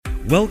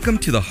Welcome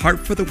to the Heart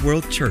for the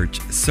World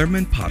Church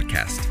Sermon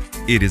Podcast.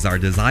 It is our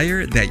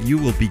desire that you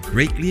will be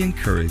greatly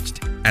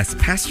encouraged as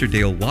Pastor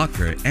Dale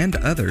Walker and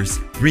others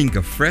bring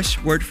a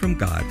fresh word from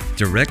God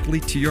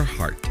directly to your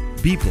heart.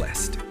 Be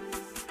blessed.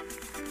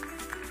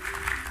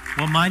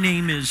 Well, my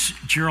name is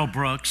Gerald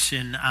Brooks,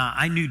 and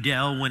I knew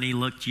Dale when he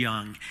looked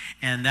young.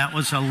 And that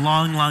was a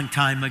long, long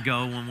time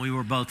ago when we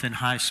were both in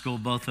high school.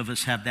 Both of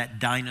us have that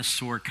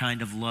dinosaur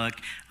kind of look.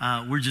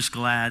 We're just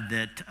glad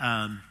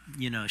that,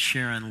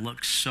 Sharon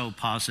looks so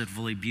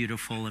positively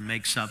beautiful and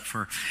makes up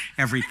for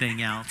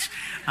everything else.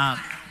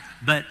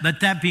 But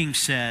that being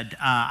said,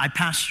 I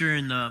pastor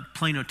in the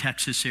Plano,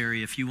 Texas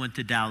area. If you went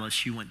to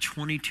Dallas, you went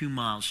 22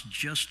 miles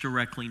just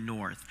directly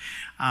north.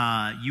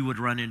 You would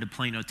run into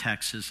Plano,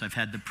 Texas. I've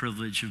had the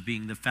privilege of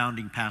being the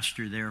founding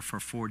pastor there for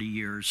 40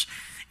 years.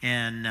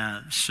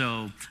 And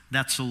so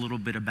that's a little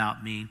bit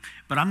about me.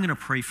 But I'm going to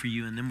pray for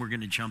you, and then we're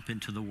going to jump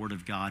into the Word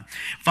of God.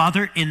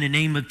 Father, in the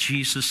name of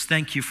Jesus,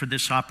 thank you for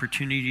this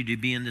opportunity to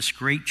be in this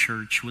great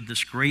church with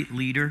this great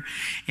leader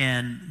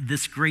and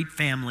this great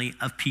family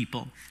of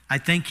people. I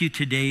thank you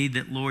today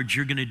that, Lord,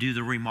 you're going to do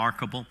the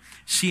remarkable.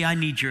 See, I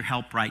need your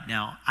help right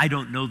now. I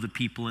don't know the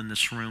people in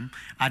this room.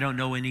 I don't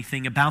know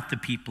anything about the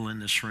people in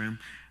this room.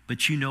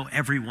 But you know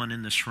everyone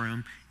in this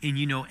room, and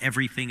you know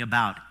everything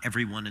about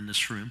everyone in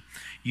this room.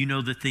 You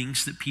know the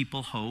things that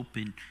people hope,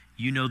 and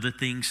you know the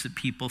things that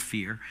people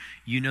fear.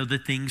 You know the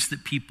things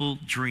that people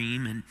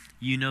dream, and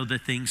you know the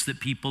things that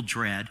people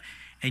dread.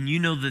 And you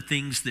know the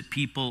things that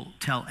people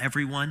tell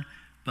everyone,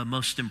 but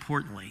most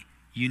importantly,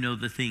 you know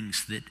the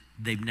things that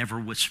they've never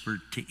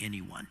whispered to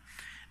anyone.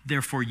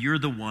 Therefore, you're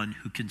the one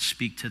who can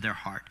speak to their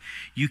heart.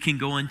 You can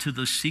go into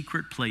those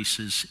secret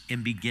places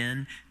and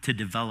begin to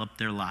develop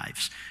their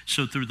lives.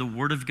 So through the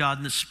Word of God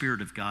and the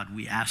Spirit of God,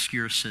 we ask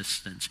your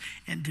assistance.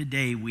 And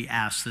today we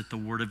ask that the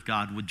Word of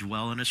God would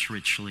dwell in us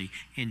richly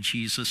in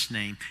Jesus'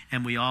 name.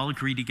 And we all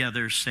agree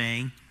together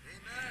saying,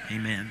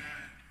 Amen. Amen.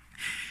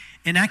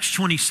 In Acts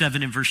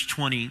 27 and verse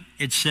 20,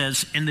 it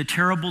says, "And the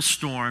terrible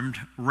storm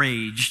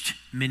raged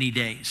many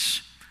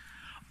days,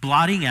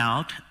 blotting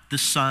out the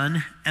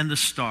sun and the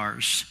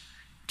stars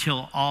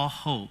till all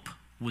hope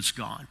was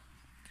gone."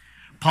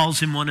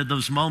 Paul's in one of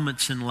those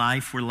moments in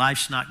life where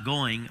life's not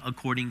going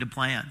according to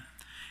plan.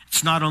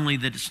 It's not only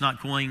that it's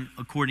not going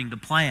according to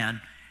plan,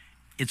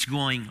 it's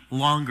going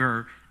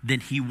longer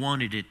than he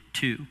wanted it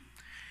to.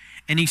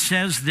 And he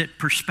says that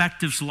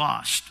perspective's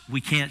lost.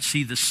 We can't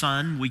see the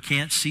sun, we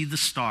can't see the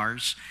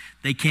stars.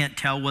 They can't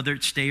tell whether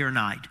it's day or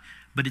night.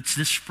 But it's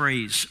this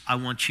phrase I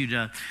want you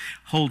to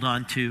hold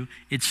on to.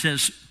 It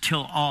says,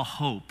 till all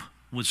hope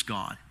was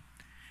gone.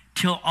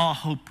 Till all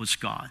hope was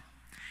gone.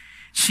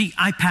 See,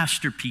 I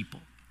pastor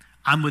people.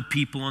 I'm with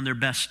people on their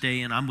best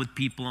day, and I'm with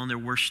people on their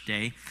worst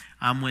day.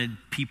 I'm with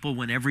people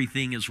when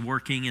everything is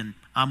working, and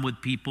I'm with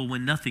people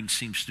when nothing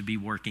seems to be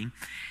working.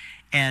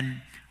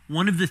 And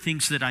one of the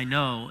things that I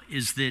know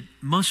is that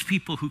most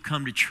people who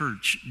come to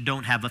church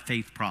don't have a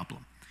faith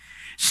problem.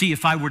 See,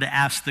 if I were to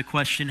ask the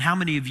question, how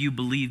many of you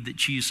believe that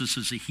Jesus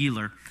is a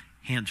healer?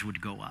 Hands would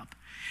go up.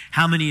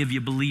 How many of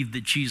you believe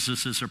that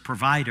Jesus is a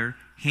provider?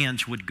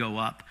 Hands would go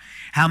up.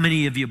 How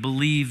many of you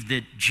believe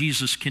that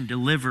Jesus can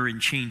deliver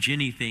and change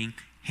anything?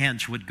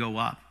 Hands would go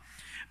up.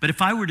 But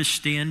if I were to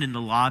stand in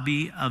the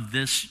lobby of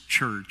this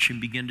church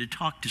and begin to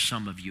talk to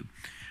some of you,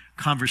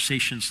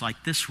 conversations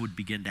like this would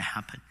begin to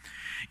happen.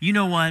 You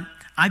know what?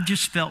 I've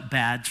just felt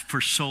bad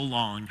for so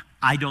long,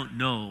 I don't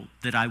know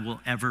that I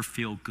will ever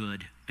feel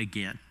good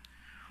again.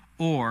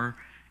 Or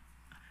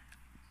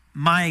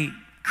my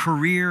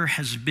career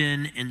has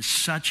been in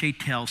such a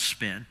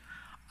tailspin,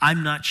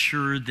 I'm not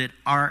sure that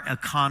our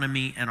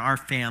economy and our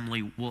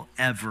family will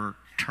ever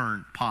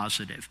turn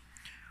positive.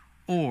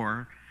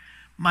 Or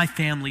my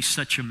family's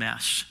such a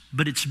mess,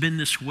 but it's been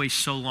this way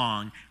so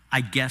long,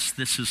 I guess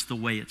this is the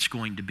way it's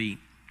going to be.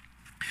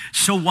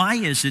 So why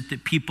is it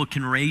that people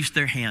can raise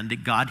their hand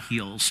that God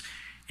heals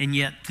and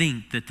yet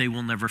think that they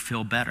will never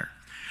feel better?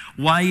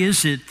 Why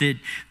is it that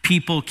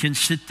people can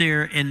sit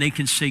there and they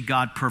can say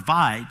God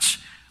provides,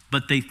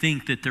 but they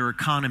think that their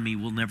economy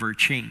will never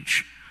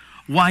change?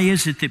 Why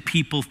is it that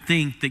people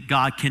think that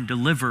God can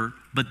deliver,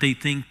 but they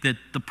think that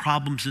the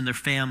problems in their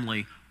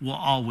family will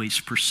always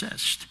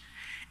persist?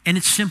 And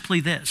it's simply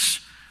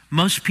this.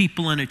 Most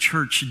people in a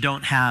church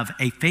don't have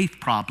a faith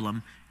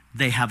problem.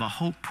 They have a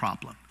hope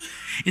problem.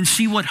 And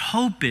see, what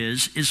hope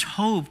is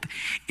hope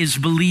is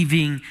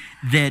believing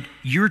that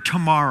your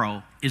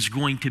tomorrow is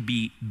going to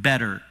be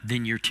better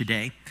than your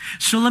today.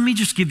 So let me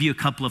just give you a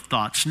couple of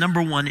thoughts.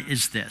 Number one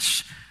is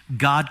this.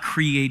 God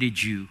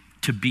created you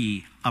to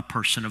be a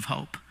person of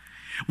hope.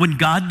 When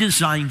God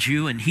designed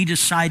you and he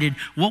decided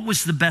what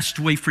was the best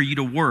way for you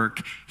to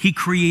work, he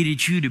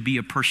created you to be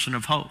a person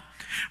of hope.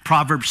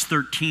 Proverbs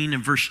 13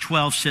 and verse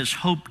 12 says,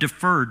 hope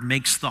deferred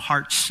makes the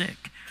heart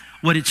sick.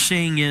 What it's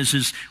saying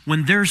is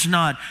when there's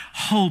not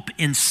hope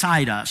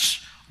inside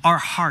us, our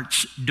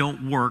hearts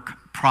don't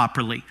work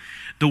properly.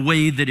 the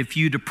way that if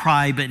you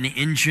deprive an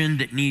engine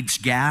that needs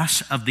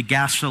gas of the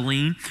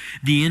gasoline,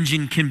 the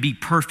engine can be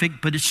perfect,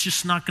 but it's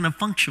just not going to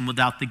function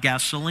without the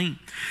gasoline.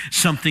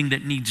 Something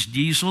that needs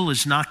diesel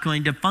is not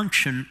going to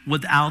function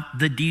without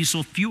the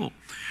diesel fuel.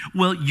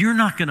 Well, you're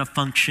not going to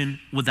function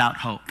without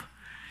hope.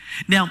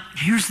 Now,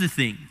 here's the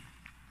thing.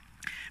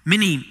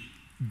 Many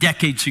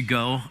decades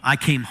ago, I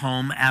came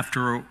home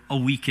after a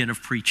weekend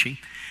of preaching.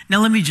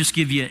 Now, let me just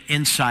give you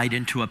insight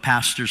into a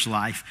pastor's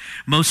life.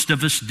 Most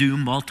of us do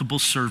multiple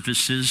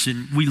services,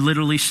 and we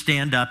literally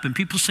stand up, and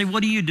people say,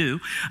 what do you do?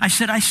 I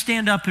said, I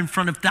stand up in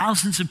front of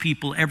thousands of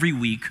people every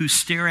week who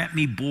stare at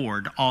me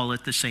bored all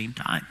at the same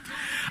time.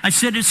 I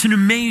said, it's an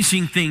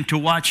amazing thing to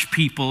watch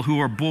people who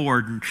are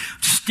bored and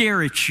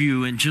stare at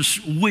you and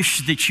just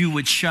wish that you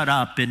would shut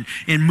up and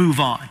move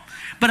on.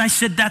 But I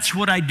said, that's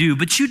what I do.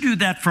 But you do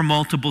that for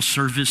multiple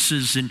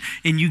services and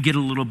you get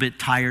a little bit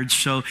tired.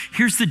 So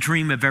here's the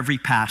dream of every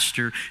pastor,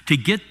 to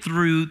get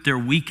through their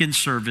weekend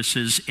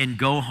services and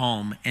go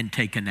home and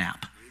take a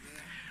nap.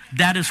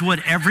 That is what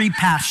every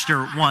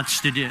pastor wants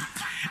to do.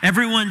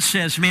 Everyone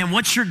says, man,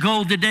 what's your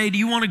goal today? Do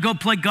you want to go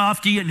play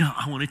golf? No,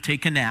 I want to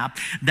take a nap.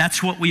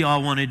 That's what we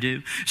all want to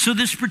do. So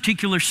this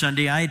particular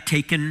Sunday, I had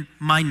taken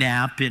my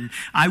nap and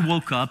I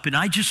woke up and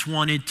I just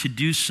wanted to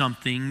do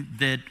something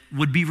that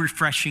would be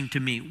refreshing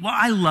to me. Well,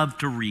 I love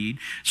to read.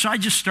 So I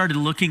just started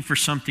looking for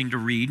something to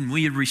read, and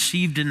we had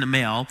received in the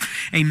mail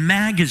a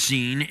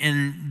magazine,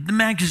 and the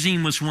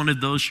magazine was one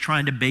of those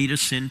trying to bait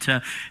us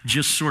into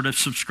just sort of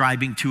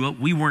subscribing to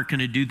it. We weren't going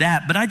to do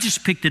that, but I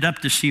just picked it up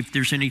to see if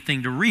there's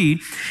anything to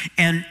read.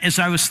 And as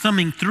I was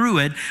thumbing through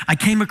it, I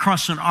came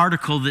across an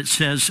article that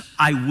says,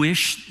 I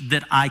wish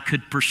that I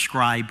could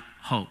prescribe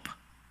hope.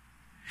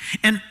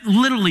 And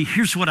literally,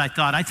 here's what I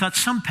thought. I thought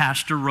some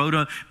pastor wrote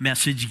a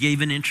message,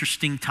 gave an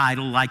interesting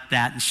title like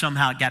that, and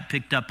somehow it got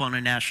picked up on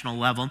a national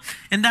level.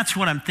 And that's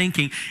what I'm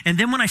thinking. And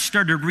then when I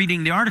started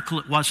reading the article,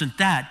 it wasn't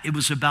that. It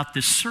was about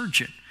this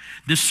surgeon.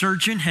 The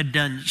surgeon had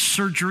done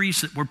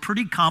surgeries that were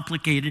pretty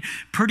complicated,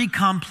 pretty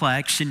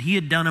complex, and he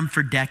had done them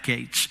for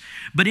decades.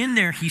 But in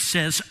there, he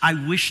says, I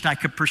wished I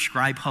could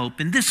prescribe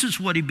hope. And this is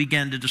what he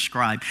began to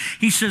describe.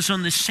 He says,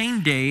 on the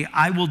same day,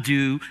 I will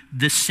do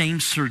the same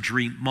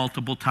surgery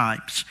multiple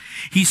times.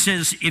 He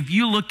says, if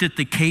you looked at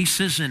the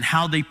cases and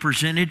how they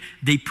present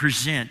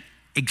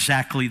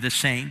exactly the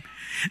same.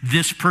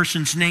 This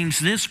person's name's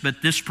this,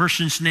 but this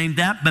person's named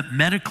that, but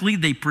medically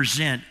they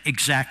present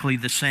exactly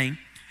the same.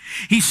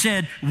 He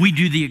said, we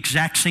do the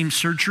exact same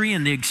surgery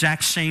in the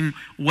exact same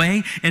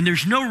way, and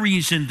there's no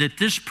reason that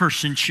this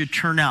person should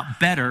turn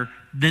out better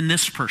than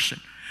this person.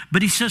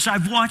 But he says,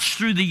 I've watched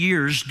through the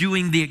years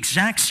doing the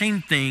exact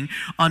same thing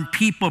on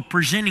people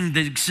presenting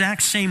the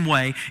exact same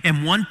way,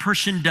 and one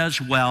person does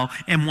well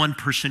and one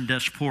person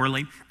does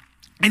poorly.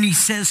 And he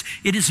says,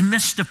 it has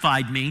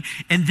mystified me.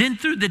 And then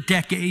through the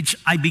decades,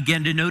 I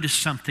began to notice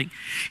something.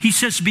 He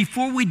says,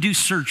 before we do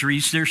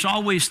surgeries, there's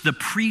always the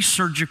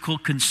pre-surgical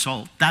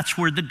consult. That's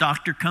where the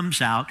doctor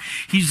comes out.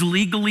 He's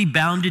legally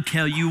bound to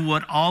tell you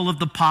what all of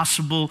the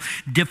possible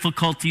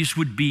difficulties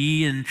would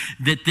be, and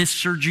that this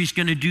surgery is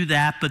going to do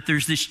that, but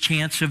there's this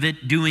chance of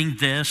it doing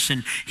this,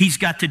 and he's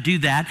got to do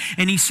that.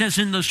 And he says,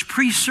 in those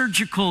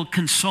pre-surgical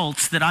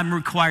consults that I'm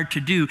required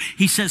to do,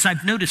 he says,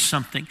 I've noticed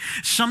something.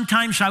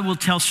 Sometimes I will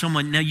tell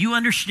someone, now you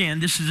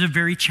understand this is a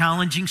very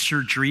challenging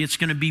surgery. It's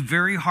going to be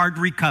very hard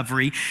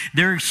recovery.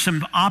 There are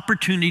some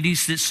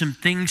opportunities that some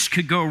things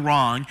could go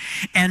wrong.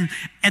 And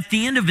at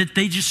the end of it,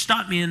 they just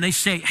stop me and they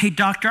say, hey,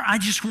 doctor, I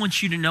just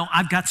want you to know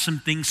I've got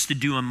some things to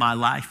do in my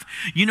life.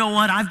 You know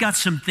what? I've got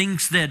some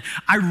things that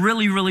I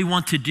really, really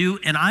want to do,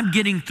 and I'm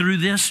getting through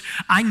this.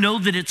 I know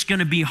that it's going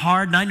to be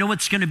hard, and I know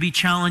it's going to be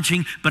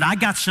challenging, but I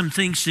got some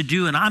things to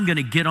do, and I'm going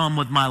to get on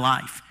with my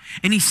life.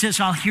 And he says,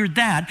 I'll hear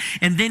that.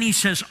 And then he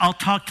says, I'll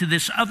talk to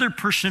this other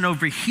person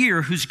over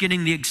here who's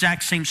getting the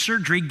exact same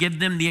surgery, give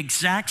them the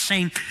exact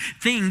same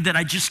thing that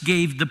I just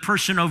gave the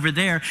person over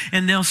there.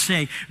 And they'll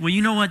say, well,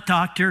 you know what,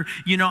 doctor?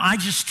 You know, I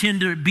just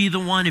tend to be the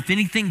one, if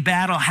anything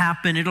bad will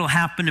happen, it'll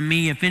happen to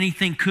me. If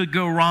anything could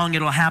go wrong,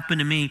 it'll happen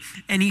to me.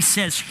 And he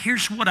says,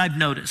 here's what I've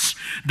noticed.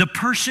 The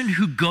person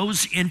who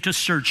goes into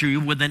surgery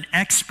with an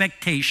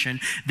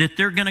expectation that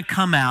they're going to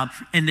come out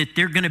and that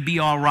they're going to be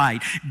all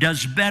right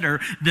does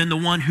better than the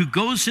one who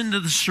goes into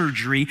the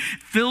surgery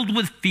filled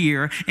with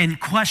fear and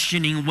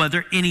questioning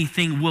whether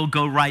anything will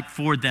go right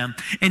for them.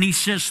 And he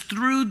says,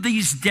 through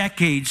these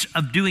decades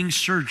of doing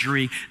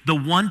surgery, the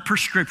one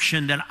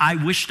prescription that I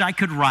wished I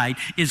could write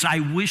is I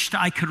wished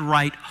I could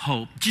write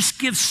hope. Just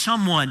give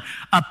someone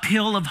a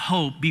pill of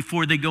hope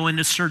before they go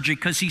into surgery,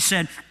 because he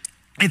said,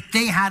 if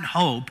they had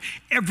hope,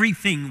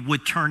 everything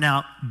would turn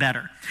out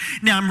better.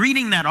 Now, I'm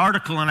reading that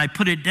article and I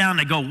put it down.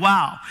 I go,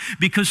 wow,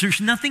 because there's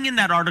nothing in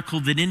that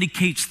article that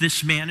indicates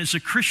this man is a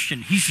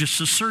Christian. He's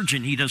just a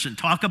surgeon. He doesn't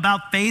talk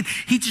about faith.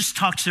 He just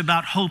talks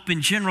about hope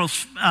in general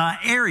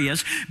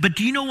areas. But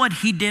do you know what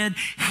he did?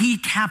 He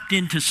tapped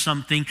into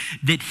something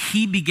that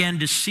he began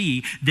to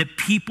see, that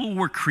people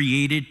were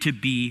created to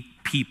be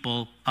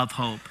people of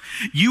hope.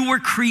 You were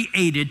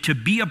created to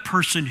be a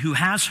person who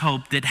has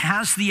hope, that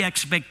has the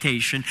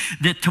expectation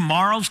that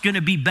tomorrow's going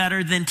to be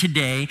better than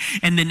today,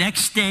 and the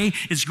next day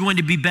is going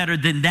to be better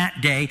than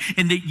that day,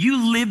 and that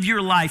you live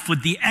your life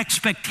with the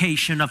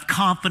expectation of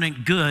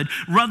confident good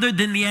rather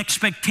than the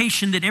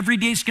expectation that every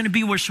day is going to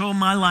be worse. Oh,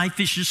 my life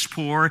is just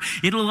poor.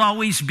 It'll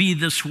always be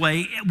this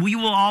way. We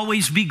will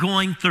always be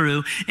going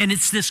through. And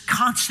it's this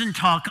constant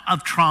talk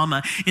of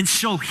trauma. And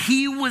so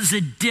he was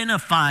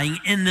identifying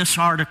in this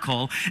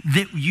article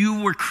that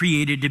you were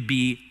created to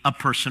be a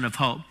person of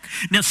hope.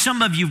 Now,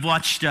 some of you have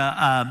watched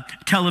a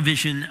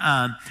television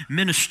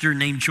minister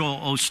named Joel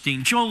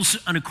Osteen. Joel's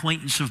an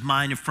acquaintance of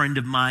mine, a friend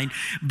of mine,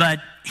 but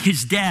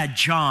his dad,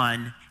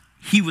 John,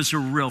 he was a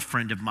real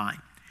friend of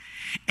mine.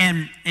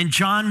 And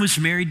John was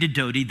married to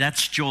Dodie,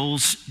 that's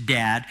Joel's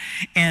dad.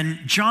 And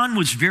John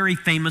was very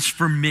famous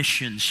for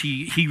missions.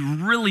 He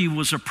really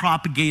was a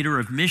propagator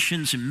of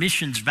missions and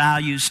missions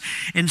values.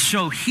 And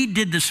so he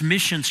did this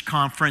missions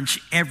conference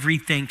every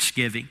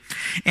Thanksgiving.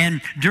 And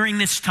during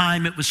this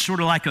time, it was sort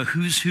of like a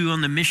who's who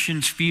on the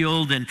missions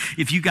field. And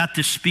if you got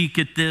to speak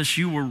at this,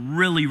 you were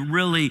really,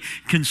 really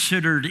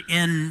considered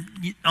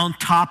on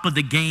top of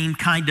the game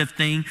kind of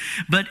thing.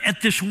 But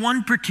at this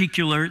one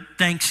particular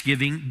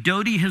Thanksgiving,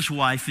 Dodie, his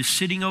wife, is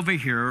sitting over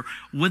here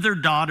with her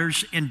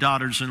daughters and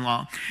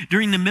daughters-in-law.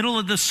 During the middle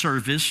of the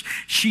service,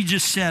 she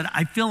just said,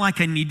 I feel like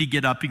I need to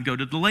get up and go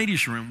to the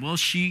ladies' room. Well,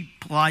 she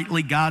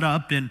politely got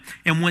up and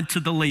went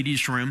to the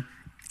ladies' room.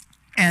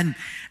 And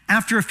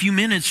after a few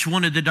minutes,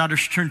 one of the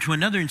daughters turned to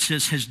another and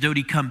says, has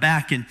Dodie come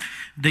back? And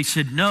they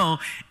said no.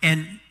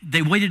 And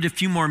they waited a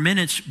few more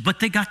minutes,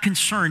 but they got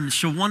concerned.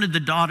 So one of the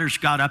daughters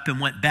got up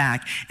and went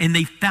back, and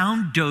they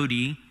found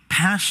Dodie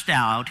passed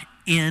out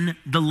in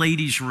the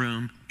ladies'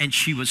 room, and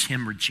she was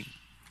hemorrhaging.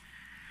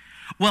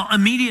 Well,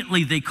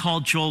 immediately they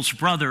called Joel's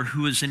brother,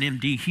 who is an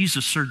MD. He's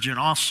a surgeon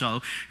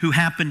also, who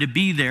happened to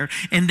be there.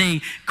 And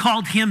they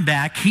called him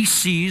back. He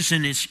sees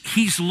and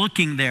he's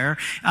looking there.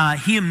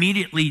 He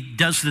immediately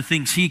does the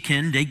things he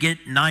can. They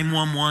get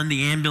 911.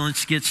 The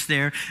ambulance gets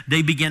there.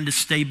 They begin to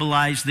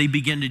stabilize. They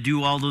begin to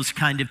do all those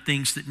kind of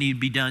things that need to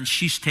be done.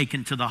 She's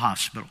taken to the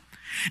hospital.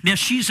 Now,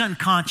 she's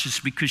unconscious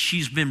because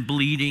she's been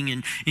bleeding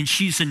and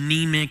she's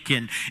anemic,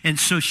 and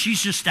so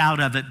she's just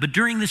out of it. But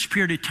during this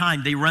period of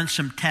time, they run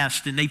some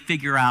tests, and they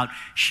figure out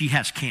she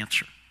has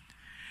cancer.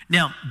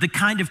 Now, the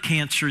kind of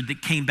cancer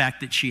that came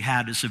back that she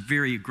had is a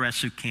very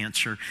aggressive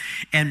cancer.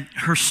 And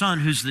her son,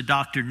 who's the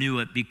doctor, knew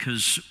it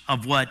because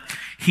of what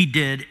he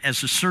did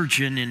as a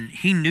surgeon, and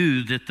he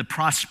knew that the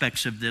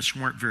prospects of this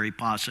weren't very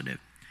positive.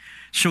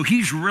 So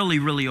he's really,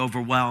 really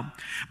overwhelmed.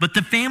 But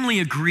the family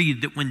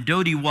agreed that when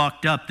Dodie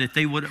woke up,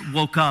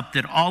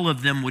 that all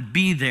of them would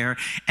be there,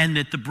 and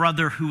that the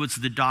brother who was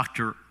the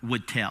doctor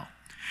would tell.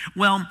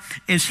 Well,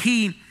 as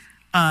he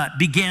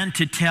began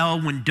to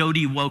tell, when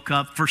Dodie woke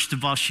up, first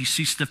of all, she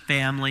sees the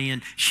family,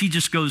 and she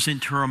just goes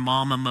into her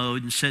mama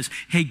mode and says,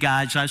 hey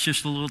guys, I was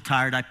just a little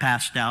tired, I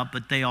passed out.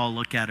 But they all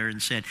look at her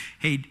and said,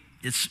 hey,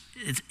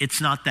 it's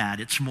not that,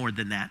 it's more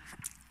than that.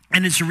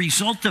 And as a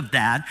result of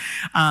that,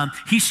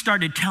 he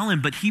started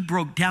telling, but he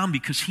broke down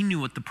because he knew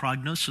what the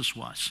prognosis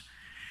was.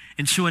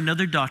 And so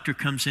another doctor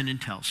comes in and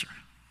tells her.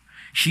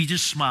 She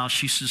just smiles.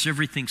 She says,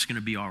 everything's going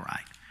to be all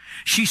right.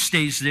 She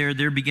stays there.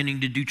 They're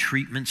beginning to do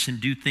treatments and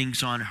do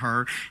things on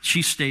her.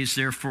 She stays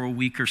there for a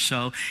week or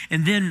so.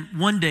 And then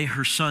one day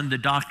her son, the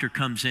doctor,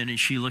 comes in, and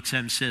she looks at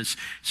him and says,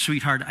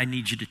 sweetheart, I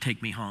need you to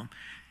take me home.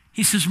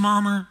 He says,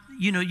 Mama,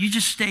 you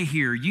just stay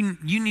here. You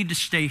need to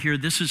stay here.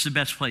 This is the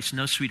best place.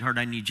 No, sweetheart,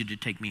 I need you to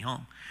take me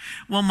home.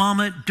 Well,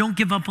 Mama, don't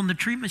give up on the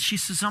treatments. She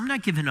says, I'm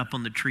not giving up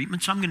on the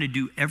treatments. I'm going to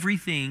do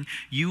everything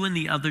you and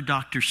the other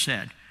doctor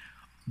said,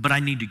 but I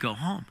need to go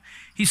home.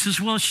 He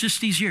says, well, it's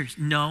just easier.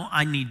 No,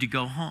 I need to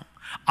go home.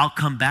 I'll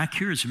come back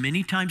here as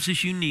many times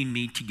as you need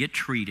me to get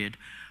treated,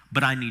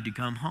 but I need to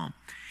come home.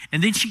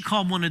 And then she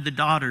called one of the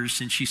daughters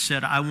and she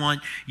said, I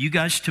want you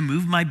guys to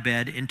move my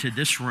bed into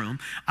this room.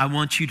 I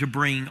want you to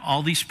bring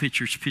all these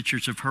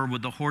pictures of her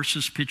with the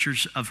horses,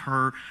 pictures of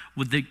her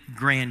with the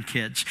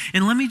grandkids.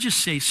 And let me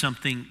just say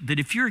something, that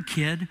if you're a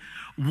kid,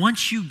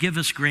 once you give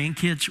us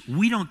grandkids,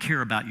 we don't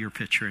care about your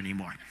picture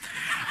anymore.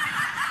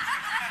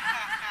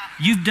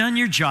 You've done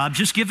your job.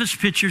 Just give us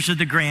pictures of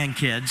the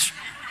grandkids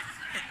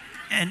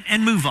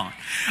and move on.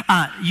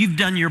 You've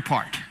done your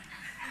part.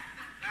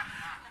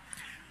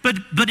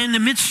 But in the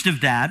midst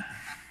of that,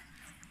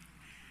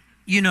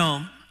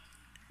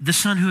 the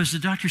son who is the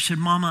doctor said,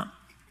 Mama,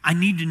 I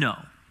need to know,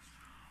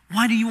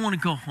 why do you want to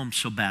go home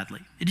so badly?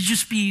 It'd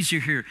just be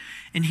easier here.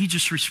 And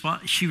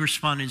she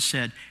responded and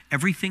said,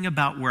 everything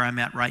about where I'm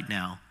at right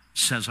now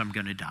says I'm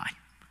going to die.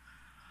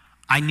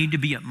 I need to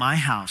be at my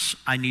house.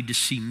 I need to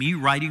see me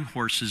riding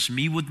horses,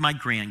 me with my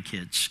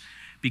grandkids,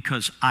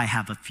 because I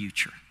have a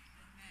future.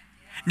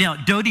 Now,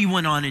 Dodie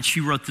went on and she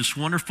wrote this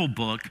wonderful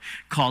book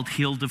called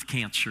Healed of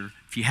Cancer.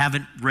 If you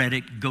haven't read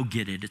it, go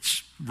get it.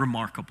 It's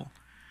remarkable.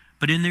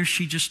 But in there,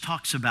 she just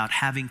talks about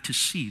having to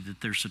see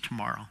that there's a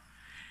tomorrow.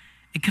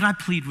 And can I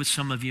plead with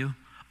some of you?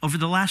 Over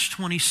the last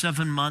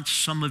 27 months,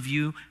 some of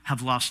you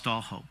have lost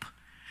all hope.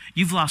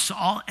 You've lost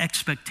all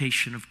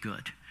expectation of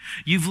good.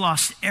 You've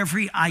lost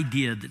every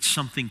idea that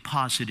something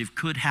positive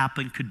could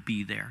happen, could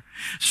be there.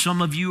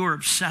 Some of you are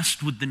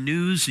obsessed with the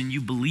news and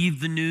you believe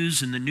the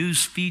news and the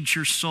news feeds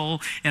your soul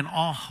and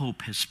all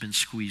hope has been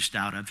squeezed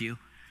out of you.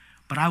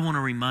 But I want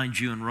to remind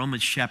you in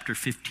Romans chapter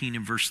 15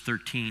 and verse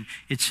 13,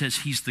 it says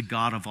he's the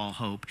God of all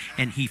hope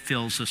and he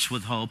fills us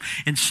with hope.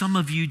 And some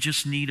of you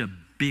just need a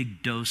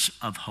big dose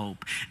of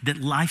hope that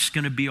life's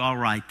going to be all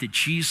right, that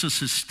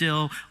Jesus is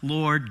still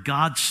Lord,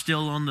 God's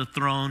still on the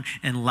throne,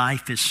 and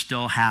life is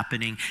still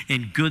happening,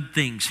 and good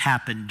things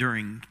happen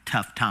during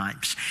tough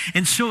times.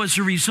 And so as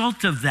a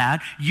result of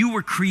that, you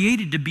were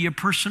created to be a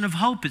person of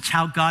hope. It's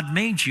how God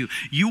made you.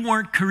 You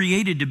weren't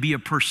created to be a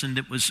person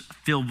that was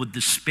filled with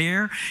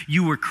despair.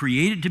 You were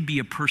created to be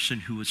a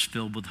person who was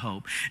filled with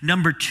hope.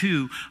 Number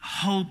two,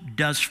 hope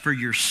does for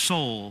your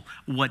soul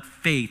what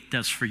faith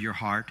does for your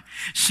heart.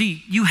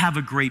 See, you have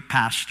a great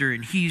pastor,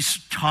 and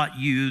he's taught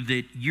you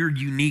that you're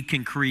unique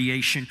in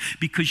creation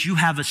because you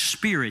have a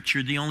spirit.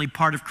 You're the only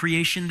part of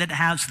creation that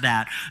has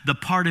that. The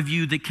part of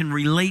you that can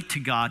relate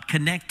to God,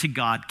 connect to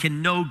God,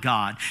 can know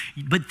God.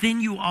 But then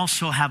you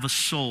also have a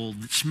soul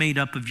that's made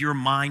up of your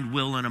mind,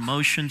 will, and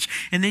emotions.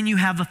 And then you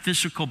have a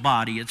physical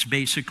body. It's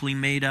basically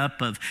made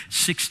up of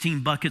 16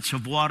 buckets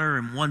of water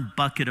and 1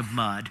 bucket of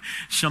mud.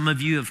 Some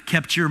of you have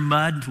kept your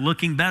mud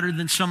looking better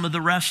than some of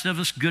the rest of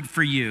us. Good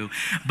for you.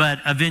 But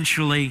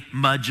eventually,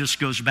 mud just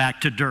goes back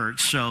to dirt.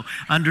 So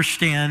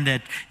understand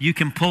that you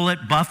can pull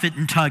it, buff it,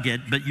 and tug it,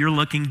 but you're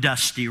looking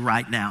dusty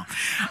right now.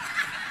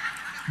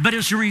 But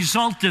as a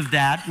result of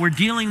that, we're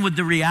dealing with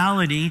the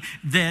reality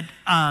that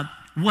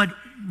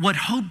what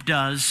hope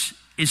does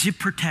is it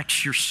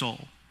protects your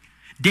soul.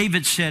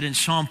 David said in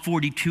Psalm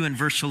 42 and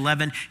verse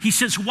 11, he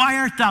says, "Why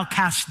art thou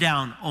cast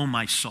down, O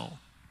my soul?"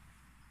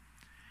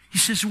 He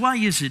says, why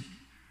is it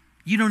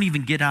you don't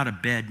even get out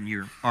of bed and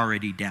you're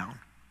already down?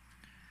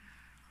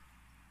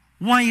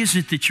 Why is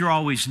it that you're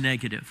always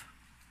negative?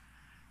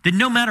 That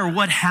no matter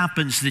what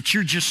happens, that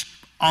you're just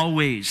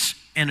always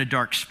in a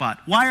dark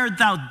spot? Why art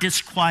thou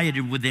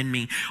disquieted within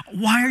me?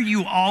 Why are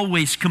you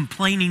always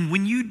complaining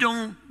when you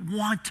don't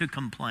want to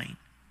complain?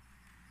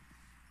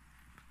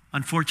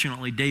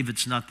 Unfortunately,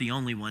 David's not the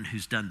only one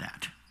who's done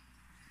that.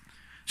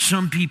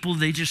 Some people,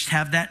 they just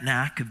have that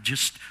knack of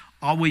just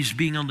always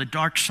being on the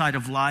dark side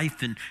of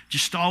life and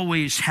just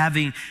always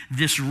having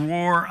this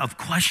roar of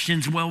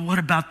questions. Well, what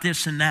about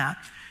this and that?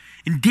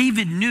 And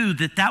David knew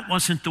that that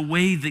wasn't the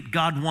way that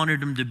God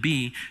wanted him to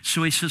be.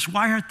 So he says,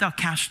 why art thou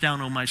cast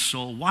down, O my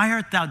soul? Why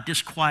art thou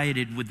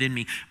disquieted within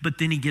me? But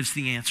then he gives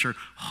the answer,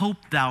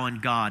 hope thou in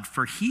God,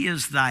 for he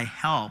is thy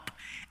help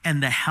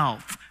and the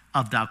health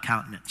of thy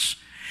countenance.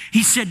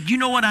 He said, you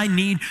know what I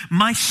need?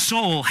 My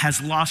soul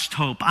has lost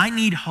hope. I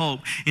need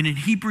hope. And in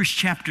Hebrews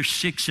chapter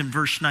 6 and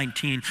verse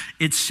 19,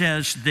 it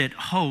says that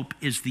hope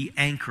is the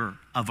anchor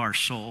of our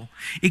soul.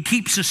 It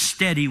keeps us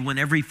steady when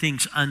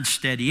everything's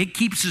unsteady. It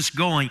keeps us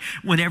going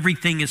when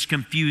everything is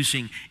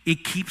confusing.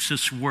 It keeps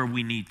us where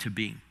we need to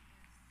be.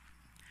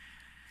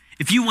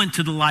 If you went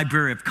to the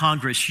Library of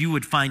Congress, you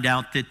would find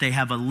out that they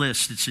have a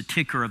list. It's a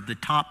ticker of the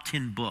top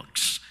 10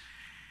 books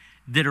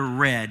that are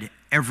read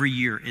every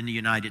year in the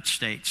United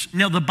States.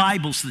 Now, the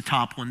Bible's the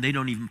top one. They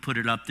don't even put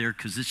it up there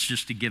because it's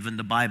just a given.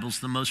 The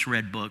Bible's the most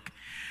read book.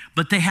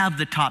 But they have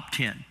the top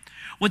 10.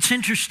 What's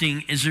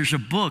interesting is there's a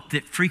book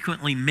that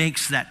frequently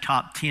makes that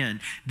top 10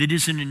 that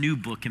isn't a new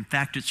book. In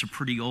fact, it's a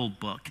pretty old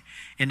book.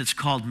 And it's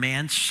called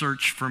Man's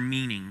Search for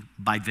Meaning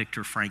by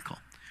Viktor Frankl.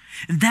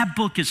 And that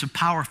book is a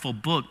powerful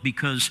book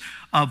because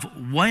of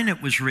when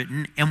it was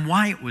written and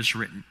why it was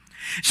written.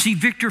 See,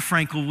 Viktor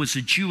Frankl was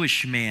a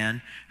Jewish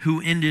man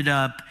who ended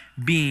up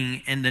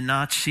being in the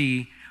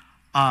Nazi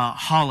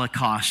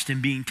Holocaust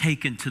and being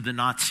taken to the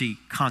Nazi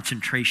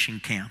concentration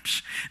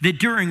camps. That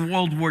during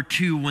World War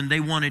II, when they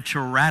wanted to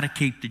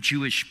eradicate the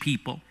Jewish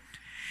people,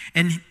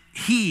 and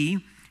he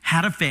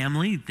had a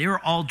family, they were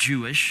all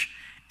Jewish,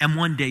 and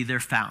one day they're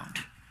found.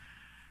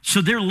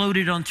 So they're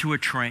loaded onto a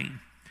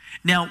train.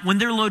 Now, when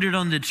they're loaded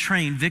on the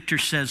train, Victor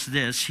says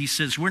this. He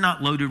says, we're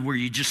not loaded where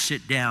you just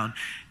sit down.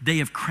 They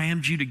have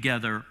crammed you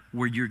together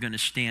where you're going to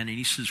stand. And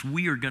he says,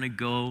 we are going to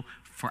go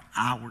for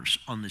hours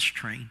on this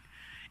train.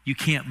 You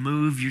can't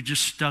move. You're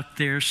just stuck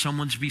there.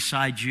 Someone's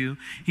beside you.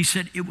 He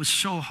said, it was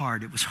so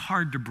hard. It was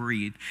hard to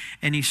breathe.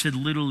 And he said,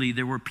 literally,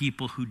 there were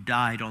people who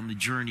died on the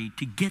journey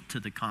to get to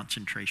the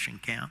concentration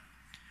camp.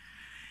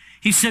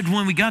 He said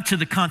when we got to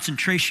the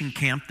concentration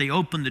camp, they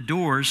opened the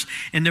doors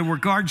and there were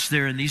guards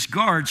there, and these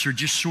guards are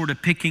just sort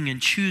of picking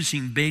and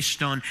choosing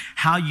based on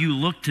how you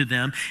look to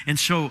them. And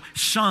so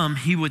some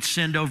he would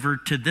send over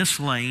to this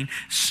lane,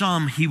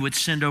 some he would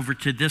send over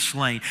to this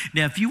lane.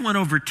 Now, if you went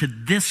over to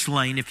this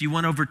lane, if you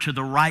went over to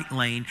the right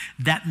lane,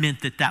 that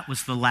meant that that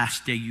was the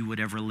last day you would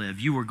ever live.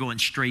 You were going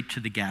straight to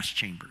the gas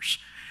chambers.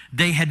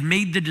 They had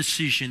made the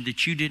decision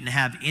that you didn't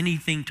have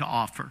anything to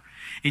offer,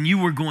 and you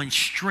were going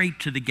straight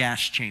to the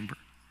gas chamber.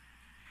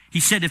 He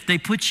said if they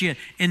put you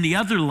in the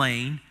other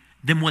lane,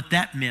 then what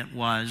that meant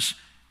was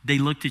they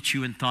looked at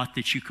you and thought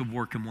that you could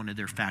work in one of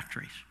their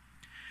factories.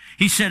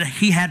 He said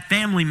he had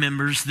family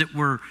members that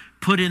were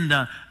put in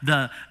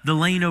the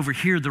lane over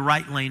here, the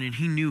right lane, and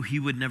he knew he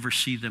would never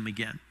see them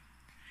again.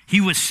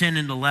 He was sent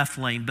in the left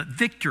lane, but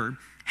Victor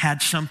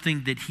had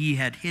something that he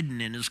had hidden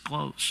in his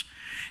clothes.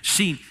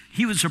 See,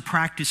 he was a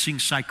practicing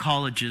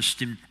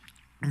psychologist, and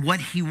what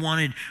he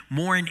wanted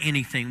more than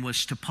anything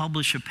was to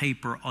publish a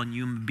paper on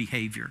human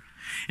behavior.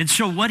 And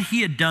so what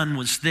he had done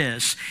was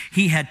this.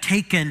 He had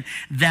taken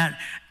that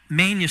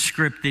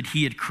manuscript that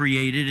he had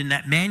created, and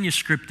that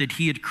manuscript that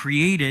he had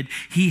created,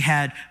 he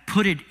had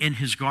put it in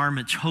his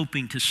garments,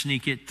 hoping to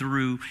sneak it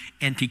through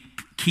and to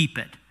keep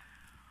it.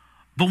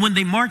 But when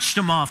they marched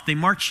him off, they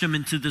marched him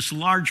into this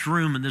large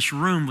room, and this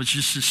room was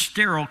just a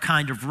sterile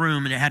kind of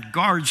room, and it had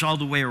guards all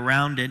the way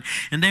around it,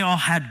 and they all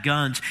had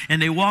guns.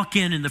 And they walk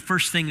in, and the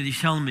first thing that they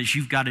tell him is,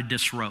 you've got to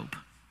disrobe.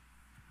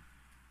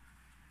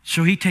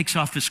 So he takes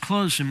off his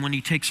clothes, and when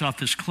he takes off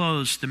his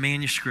clothes, the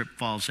manuscript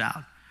falls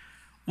out.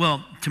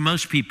 Well, to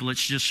most people,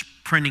 it's just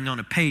printing on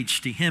a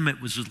page. To him,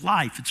 it was his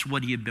life. It's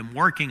what he had been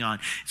working on.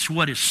 It's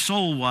what his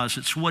soul was.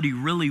 It's what he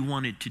really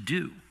wanted to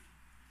do.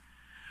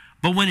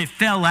 But when it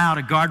fell out,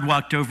 a guard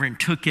walked over and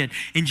took it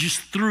and just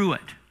threw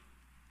it.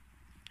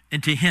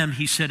 And to him,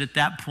 he said at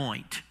that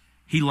point,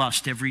 he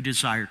lost every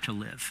desire to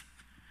live.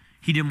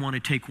 He didn't want to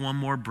take one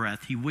more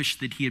breath. He wished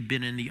that he had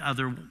been in the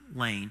other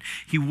lane.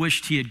 He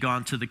wished he had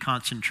gone to the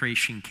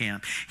concentration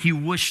camp. He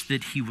wished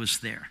that he was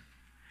there.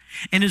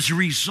 And as a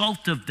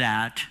result of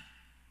that,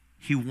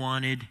 he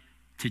wanted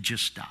to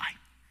just die.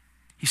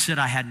 He said,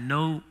 I had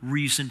no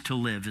reason to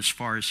live as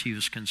far as he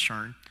was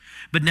concerned.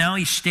 But now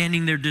he's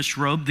standing there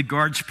disrobed. The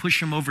guards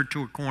push him over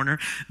to a corner.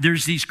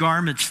 There's these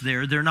garments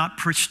there. They're not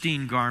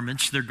pristine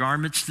garments. They're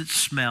garments that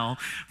smell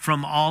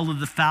from all of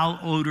the foul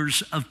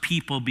odors of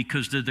people,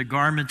 because they're the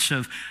garments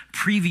of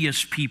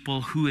previous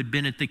people who had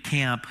been at the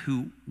camp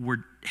who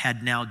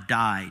had now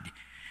died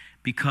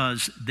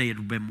because they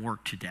had been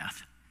worked to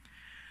death.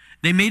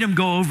 They made him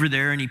go over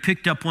there, and he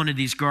picked up one of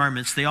these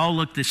garments. They all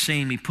looked the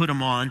same. He put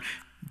them on.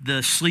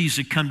 The sleeves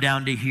had come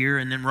down to here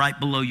and then right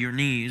below your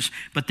knees,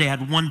 but they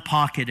had one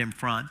pocket in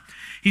front.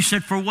 He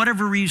said for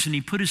whatever reason,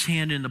 he put his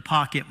hand in the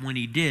pocket. When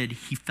he did,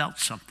 he felt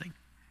something.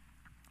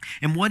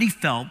 And what he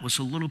felt was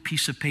a little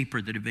piece of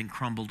paper that had been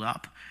crumbled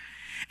up.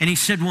 And he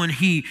said when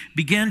he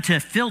began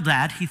to feel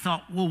that, he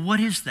thought, well, what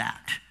is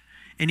that?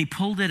 And he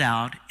pulled it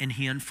out and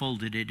he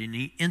unfolded it, and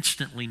he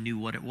instantly knew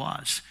what it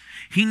was.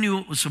 He knew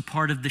it was a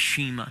part of the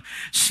Shema.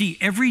 See,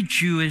 every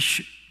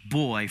Jewish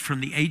boy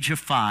from the age of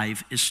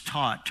 5 is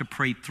taught to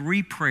pray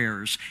 3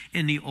 prayers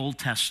in the Old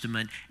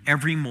Testament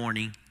every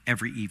morning,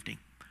 every evening.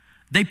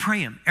 They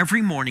pray them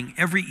every morning,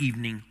 every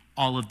evening,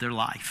 all of their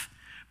life.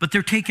 But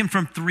they're taken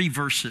from 3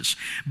 verses.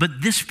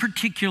 But this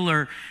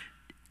particular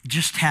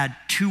just had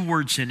 2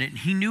 words in it, and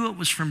he knew it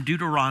was from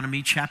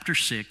Deuteronomy chapter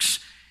 6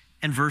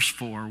 and verse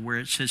 4, where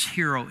it says,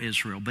 Hear, O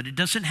Israel. But it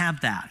doesn't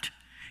have that.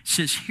 It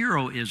says, Hear,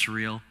 O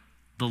Israel,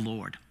 the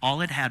Lord.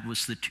 All it had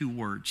was the 2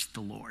 words,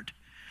 the Lord.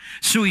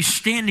 So he's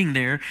standing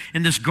there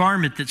in this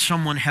garment that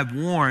someone had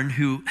worn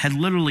who had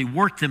literally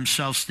worked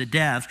themselves to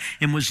death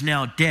and was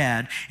now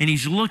dead. And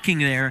he's looking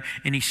there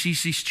and he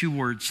sees these 2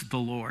 words, the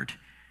Lord.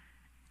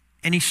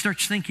 And he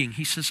starts thinking,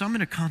 he says, I'm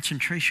in a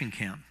concentration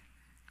camp,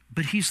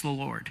 but he's the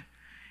Lord.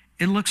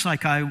 It looks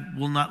like I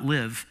will not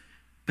live,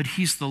 but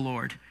he's the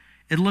Lord.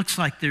 It looks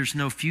like there's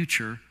no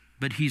future,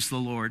 but he's the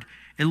Lord.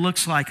 It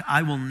looks like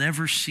I will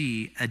never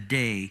see a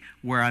day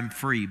where I'm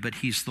free, but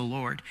he's the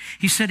Lord.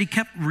 He said he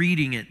kept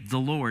reading it, the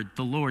Lord,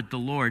 the Lord, the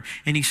Lord.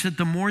 And he said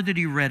the more that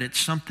he read it,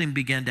 something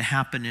began to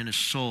happen in his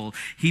soul.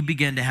 He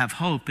began to have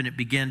hope, and it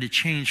began to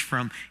change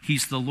from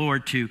he's the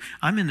Lord to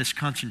I'm in this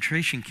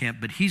concentration camp,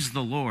 but he's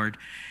the Lord.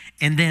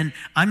 And then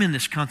I'm in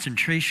this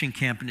concentration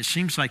camp and it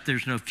seems like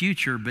there's no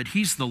future, but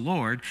he's the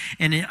Lord.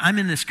 And I'm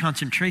in this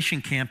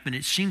concentration camp and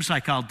it seems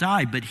like I'll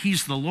die, but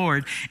he's the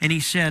Lord. And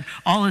he said,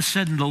 all of a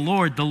sudden, the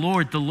Lord, the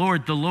Lord, the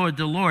Lord, the Lord,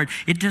 the Lord.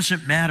 It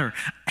doesn't matter.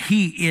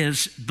 He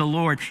is the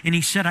Lord. And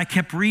he said, I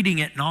kept reading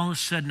it and all of a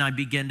sudden I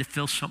began to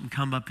feel something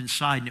come up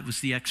inside, and it was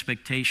the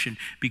expectation.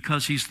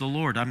 Because he's the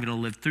Lord, I'm going to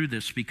live through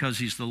this. Because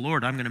he's the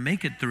Lord, I'm going to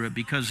make it through it.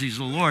 Because he's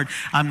the Lord,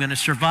 I'm going to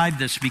survive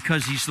this.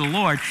 Because he's the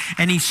Lord.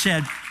 And he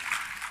said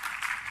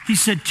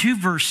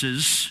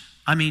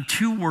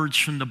 2 words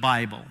from the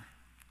Bible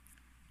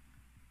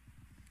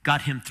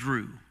got him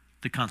through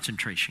the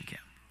concentration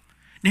camp.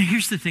 Now,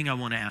 here's the thing I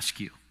want to ask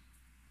you.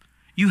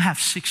 You have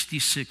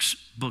 66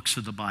 books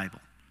of the Bible.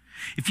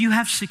 If you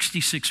have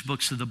 66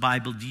 books of the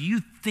Bible, do you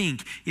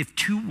think if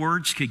 2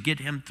 words could get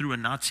him through a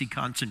Nazi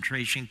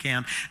concentration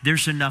camp,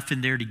 there's enough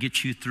in there to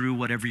get you through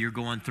whatever you're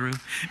going through?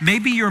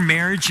 Maybe your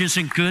marriage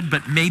isn't good,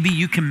 but maybe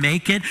you can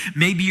make it.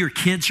 Maybe your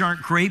kids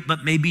aren't great,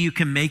 but maybe you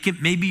can make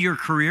it. Maybe your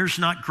career's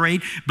not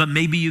great, but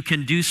maybe you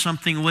can do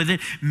something with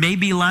it.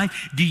 Maybe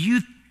life. Do you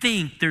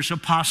think there's a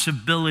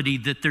possibility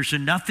that there's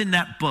enough in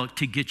that book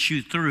to get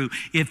you through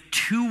if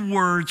 2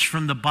 words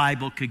from the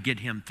Bible could get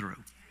him through?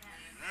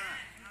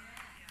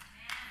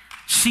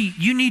 See,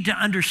 you need to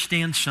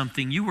understand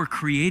something. You were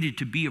created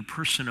to be a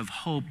person of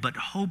hope, but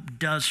hope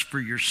does for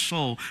your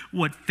soul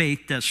what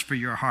faith does for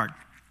your heart.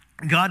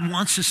 God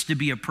wants us to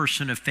be a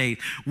person of faith.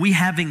 We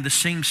having the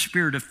same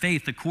spirit of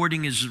faith,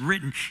 according as is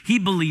written, he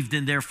believed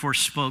and therefore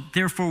spoke.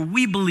 Therefore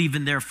we believe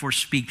and therefore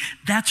speak.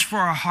 That's for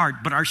our heart,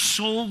 but our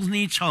soul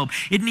needs hope.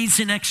 It needs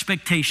an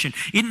expectation.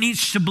 It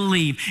needs to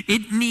believe.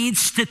 It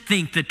needs to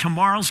think that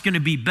tomorrow's going to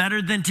be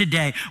better than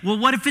today. Well,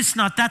 what if it's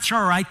not? That's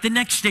all right. The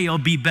next day will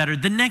be better.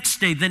 The next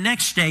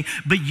day,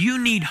 but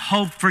you need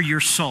hope for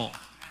your soul.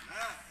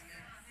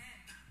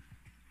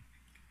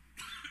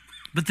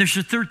 But there's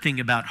a third thing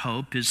about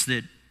hope, is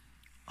that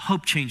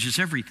hope changes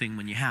everything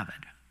when you have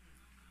it.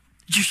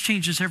 It just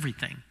changes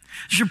everything.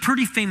 There's a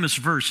pretty famous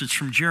verse. It's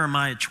from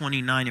Jeremiah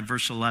 29 and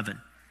verse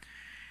 11.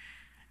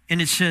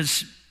 And it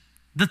says,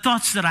 the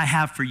thoughts that I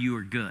have for you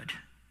are good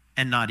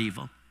and not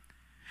evil.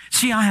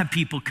 See, I have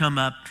people come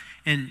up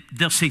and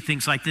they'll say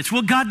things like this.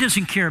 Well, God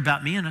doesn't care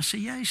about me. And I say,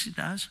 yes, he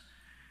does.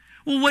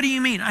 Well, what do you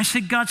mean? I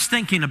said, God's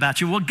thinking about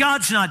you. Well,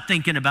 God's not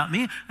thinking about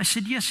me. I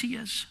said, yes, he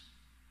is.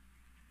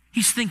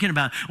 He's thinking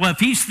about, well, if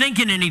he's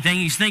thinking anything,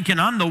 he's thinking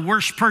I'm the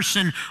worst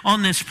person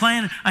on this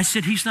planet. I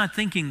said, he's not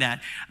thinking that,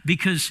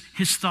 because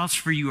his thoughts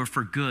for you are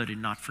for good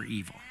and not for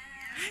evil.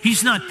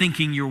 He's not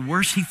thinking you're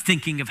worse. He's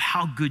thinking of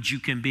how good you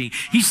can be.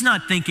 He's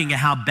not thinking of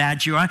how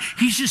bad you are.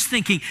 He's just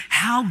thinking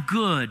how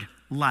good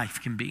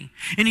life can be.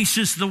 And he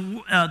says,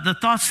 the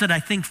thoughts that I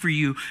think for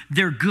you,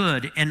 they're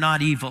good and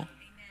not evil.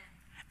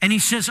 And he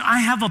says, I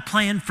have a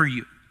plan for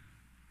you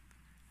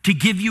to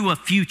give you a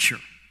future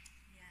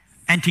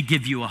and to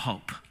give you a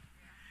hope.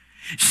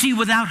 See,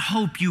 without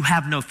hope, you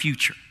have no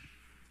future.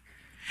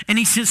 And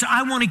he says,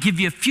 I want to give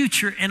you a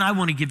future and I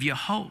want to give you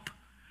hope.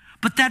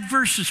 But that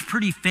verse is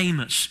pretty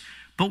famous.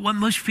 But what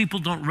most people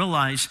don't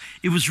realize,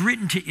 it was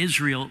written to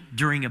Israel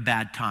during a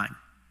bad time.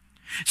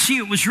 See,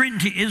 it was written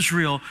to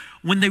Israel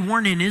when they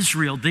weren't in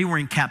Israel, they were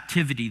in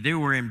captivity. They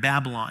were in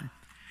Babylon.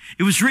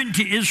 It was written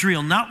to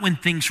Israel not when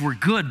things were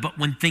good, but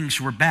when things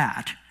were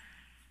bad.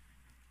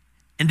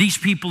 And these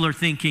people are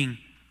thinking,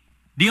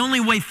 the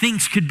only way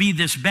things could be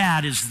this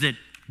bad is that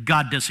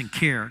God doesn't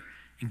care.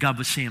 And God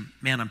was saying,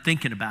 man, I'm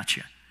thinking about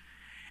you.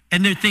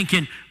 And they're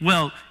thinking,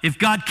 well, if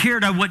God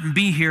cared, I wouldn't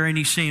be here. And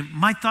he's saying,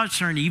 my thoughts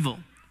aren't evil.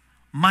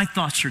 My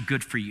thoughts are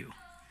good for you.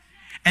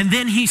 And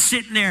then he's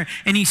sitting there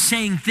and he's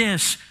saying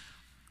this,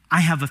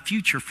 I have a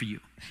future for you.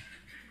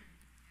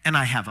 And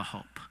I have a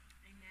hope.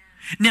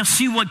 Amen. Now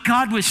see, what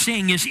God was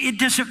saying is, it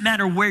doesn't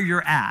matter where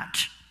you're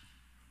at.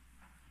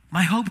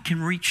 My hope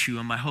can reach you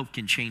and my hope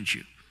can change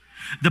you.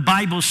 The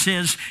Bible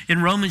says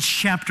in Romans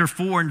chapter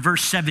 4 and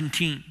verse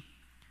 17,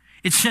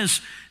 it says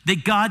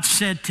that God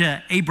said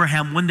to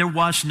Abraham, when there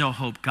was no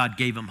hope, God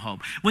gave him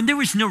hope. When there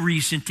was no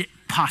reason to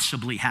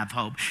possibly have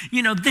hope.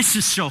 You know, this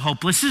is so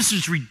hopeless. This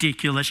is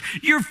ridiculous.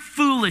 You're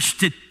foolish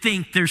to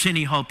think there's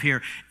any hope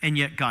here. And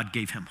yet God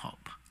gave him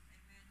hope.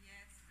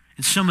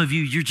 And some of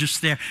you, you're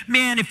just there.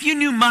 Man, if you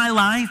knew my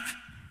life,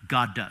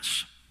 God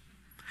does.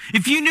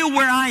 If you knew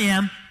where I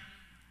am,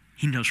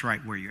 he knows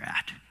right where you're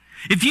at.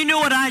 If you know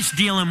what I was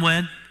dealing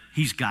with,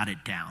 he's got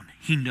it down.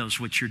 He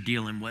knows what you're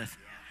dealing with.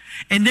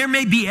 And there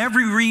may be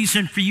every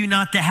reason for you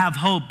not to have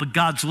hope, but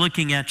God's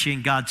looking at you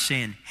and God's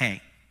saying,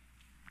 hey,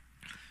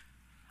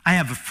 I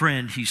have a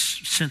friend, he's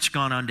since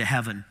gone on to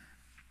heaven,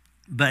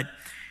 but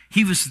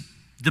he was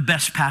the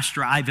best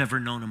pastor I've ever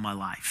known in my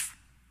life.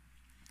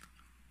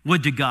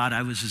 Would to God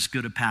I was as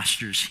good a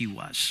pastor as he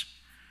was.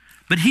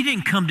 But he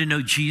didn't come to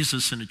know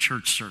Jesus in a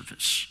church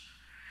service.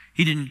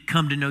 He didn't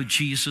come to know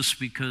Jesus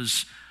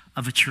because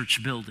of a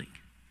church building.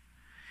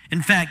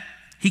 In fact,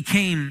 he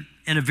came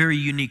in a very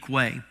unique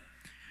way.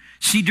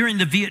 See, during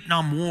the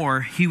Vietnam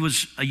War, he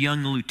was a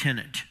young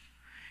lieutenant,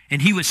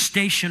 and he was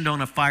stationed on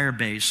a fire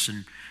base.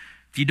 And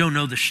if you don't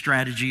know the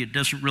strategy, it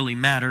doesn't really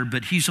matter,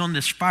 but he's on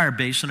this fire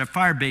base, and a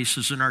fire base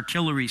is an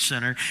artillery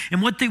center.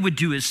 And what they would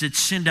do is they'd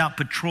send out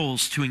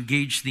patrols to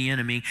engage the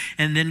enemy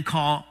and then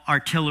call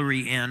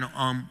artillery in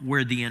on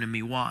where the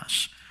enemy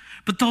was.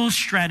 But the whole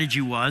strategy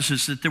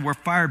is that there were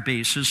fire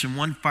bases, and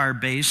one fire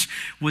base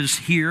was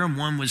here and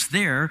one was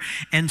there.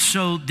 And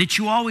so that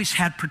you always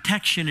had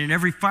protection, and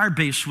every fire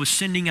base was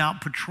sending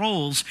out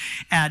patrols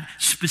at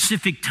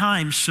specific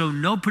times, so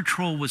no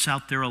patrol was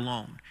out there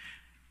alone.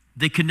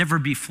 They could never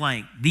be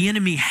flanked. The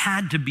enemy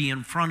had to be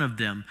in front of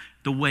them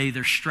the way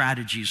their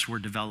strategies were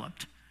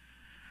developed.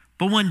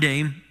 But one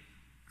day,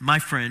 my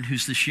friend,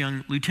 who's this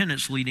young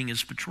lieutenant, is leading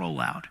his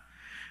patrol out.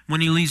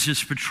 When he leads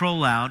his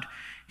patrol out,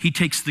 he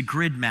takes the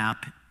grid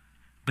map,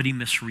 but he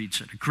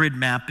misreads it. A grid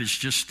map is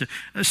just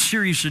a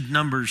series of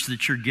numbers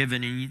that you're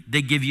given, and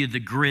they give you the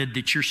grid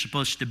that you're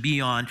supposed to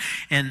be on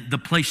and the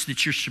place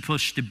that you're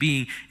supposed to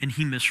be, and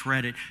he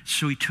misread it.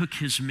 So he took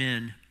his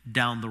men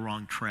down the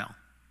wrong trail,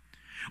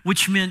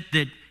 which meant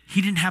that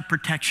he didn't have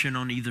protection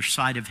on either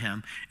side of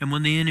him. And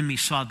when the enemy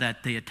saw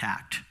that, they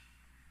attacked.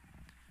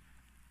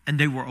 And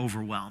they were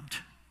overwhelmed.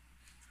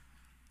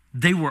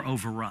 They were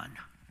overrun.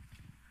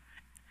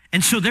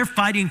 And so they're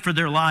fighting for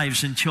their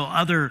lives until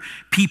other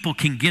people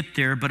can get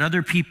there, but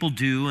other people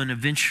do, and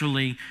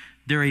eventually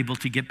they're able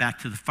to get back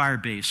to the fire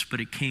base, but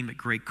it came at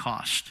great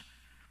cost.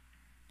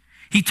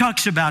 He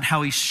talks about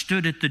how he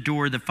stood at the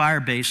door of the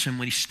fire base, and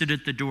when he stood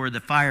at the door of the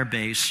fire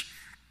base,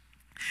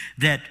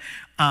 that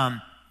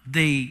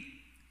they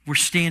were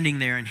standing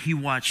there and he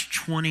watched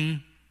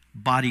 20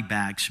 body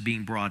bags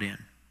being brought in.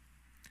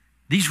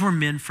 These were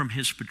men from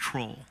his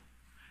patrol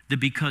that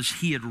because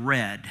he had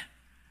read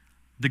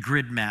the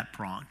grid map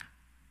wrong,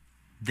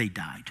 they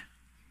died.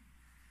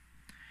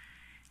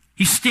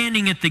 He's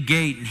standing at the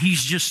gate and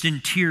he's just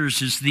in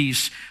tears as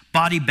these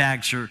body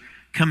bags are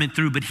coming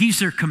through, but he's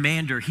their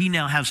commander. He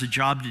now has a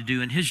job to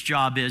do, and his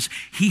job is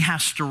he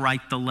has to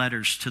write the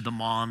letters to the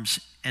moms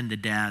and the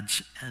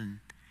dads and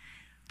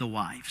the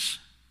wives.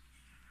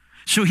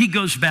 So he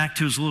goes back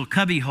to his little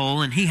cubby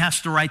hole and he has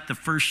to write the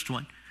first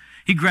one.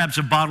 He grabs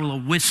a bottle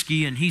of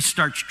whiskey and he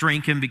starts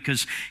drinking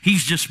because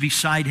he's just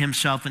beside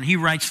himself, and he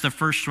writes the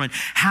first one.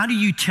 How do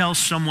you tell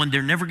someone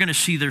they're never going to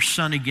see their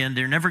son again,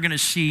 they're never going to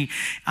see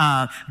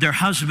their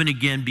husband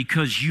again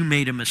because you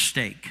made a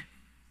mistake?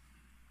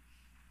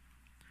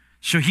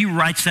 So he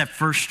writes that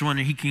first one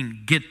and he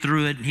can get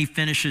through it, and he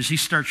finishes. He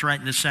starts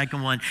writing the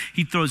second one.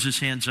 He throws his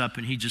hands up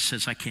and he just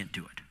says, I can't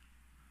do it.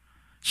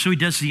 So he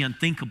does the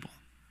unthinkable.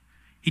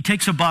 He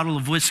takes a bottle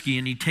of whiskey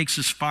and he takes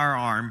his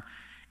firearm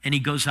and he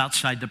goes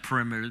outside the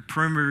perimeter. The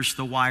perimeter is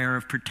the wire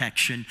of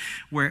protection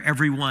where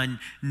everyone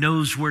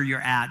knows where you're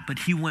at, but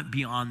he went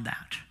beyond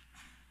that.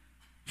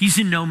 He's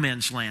in no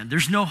man's land.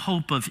 There's no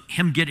hope of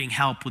him getting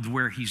help with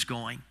where he's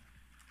going.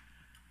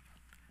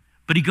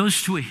 But he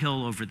goes to a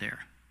hill over there.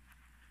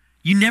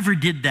 You never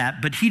did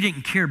that, but he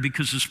didn't care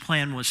because his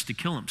plan was to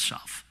kill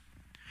himself.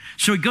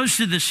 So he goes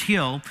to this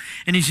hill,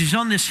 and as he's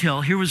on this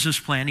hill, here was his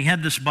plan. He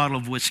had this bottle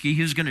of whiskey.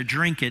 He was going to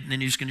drink it, and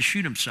then he was going to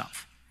shoot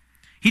himself.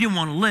 He didn't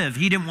want to live.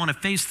 He didn't want to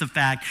face the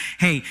fact,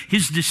 hey,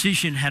 his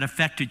decision had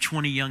affected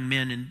 20 young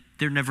men, and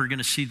they're never going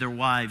to see their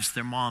wives,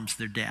 their moms,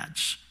 their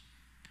dads.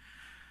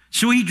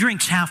 So he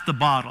drinks half the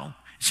bottle.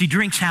 As he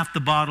drinks half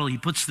the bottle, he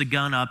puts the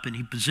gun up, and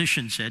he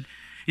positions it.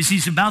 As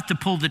he's about to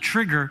pull the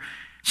trigger,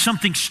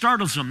 something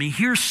startles him. He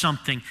hears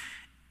something,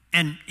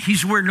 and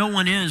he's where no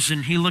one is,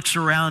 and he looks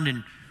around,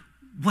 and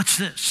what's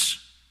this?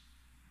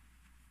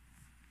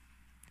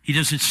 He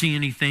doesn't see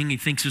anything. He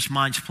thinks his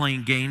mind's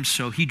playing games,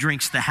 so he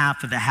drinks the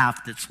half of the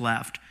half that's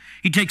left.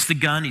 He takes the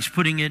gun, he's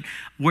putting it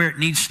where it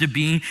needs to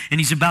be, and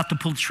he's about to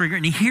pull the trigger,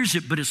 and he hears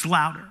it, but it's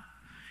louder.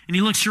 And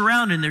he looks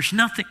around, and there's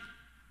nothing.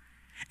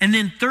 And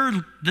then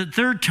the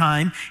third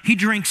time, he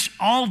drinks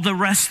all the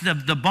rest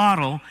of the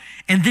bottle,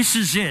 and this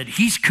is it.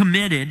 He's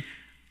committed,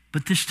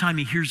 but this time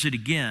he hears it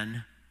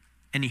again,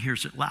 and he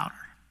hears it louder.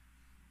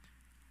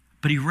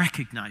 But he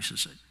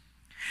recognizes it.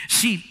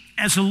 See,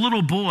 as a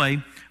little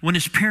boy, when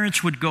his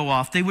parents would go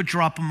off, they would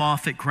drop him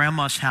off at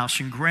grandma's house,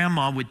 and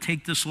grandma would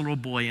take this little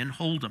boy and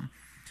hold him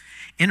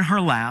in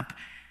her lap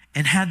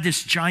and had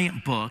this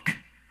giant book,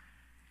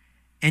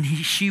 and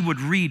she would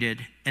read it,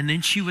 and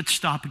then she would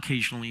stop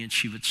occasionally and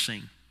she would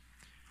sing.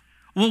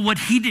 Well, what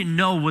he didn't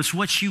know was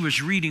what she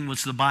was reading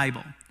was the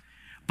Bible.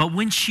 But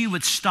when she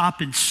would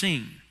stop and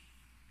sing,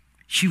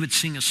 she would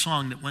sing a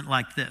song that went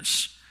like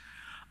this: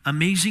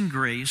 Amazing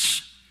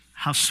Grace,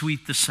 how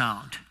sweet the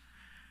sound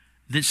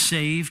that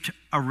saved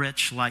a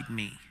wretch like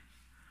me.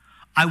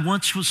 I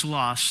once was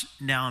lost,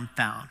 now I'm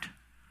found,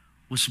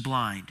 was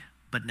blind,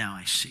 but now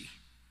I see.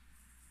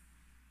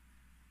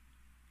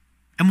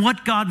 And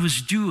what God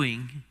was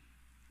doing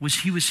was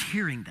he was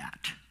hearing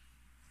that.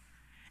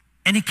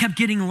 And it kept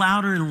getting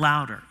louder and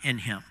louder in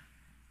him.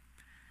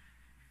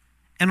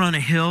 And on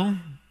a hill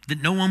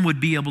that no one would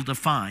be able to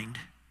find,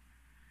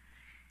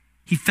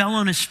 he fell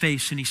on his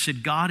face and he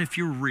said, God, if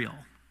you're real,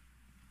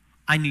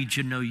 I need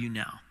you to know you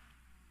now.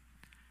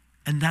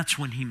 And that's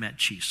when he met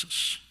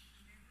Jesus.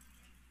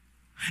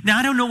 Now,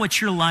 I don't know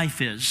what your life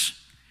is,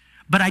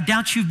 but I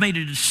doubt you've made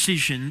a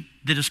decision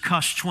that has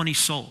cost 20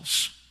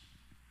 souls.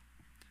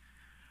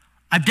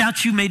 I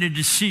doubt you made a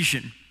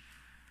decision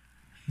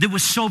that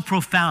was so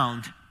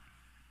profound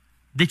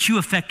that you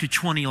affected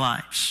 20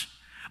 lives.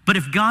 But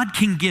if God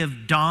can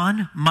give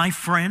Don, my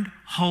friend,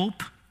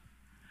 hope,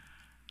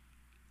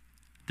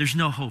 there's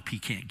no hope he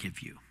can't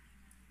give you.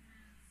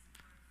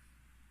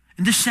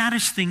 And the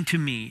saddest thing to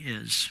me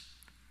is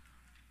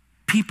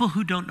people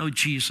who don't know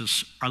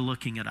Jesus are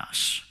looking at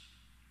us.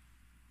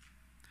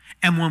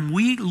 And when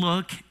we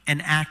look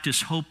and act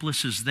as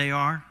hopeless as they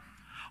are,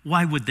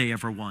 why would they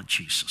ever want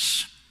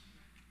Jesus?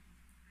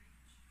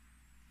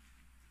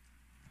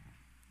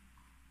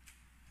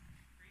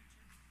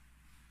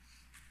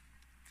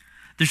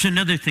 There's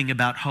another thing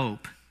about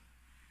hope,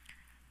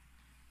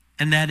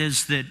 and that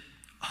is that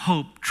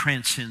hope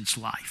transcends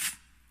life.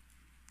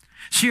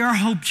 See, our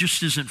hope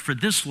just isn't for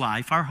this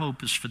life. Our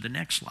hope is for the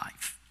next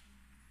life.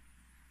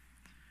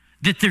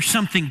 That there's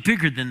something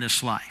bigger than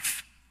this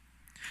life.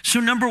 So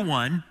number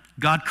one,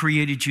 God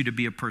created you to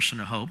be a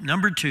person of hope.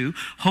 Number two,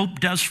 hope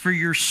does for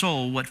your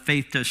soul what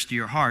faith does to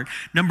your heart.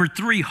 Number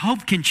three,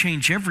 hope can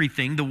change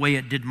everything the way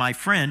it did my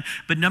friend.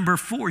 But number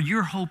four,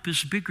 your hope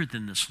is bigger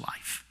than this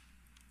life.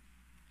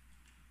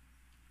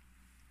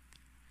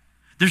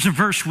 There's a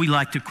verse we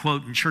like to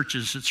quote in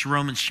churches. It's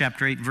Romans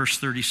chapter 8, verse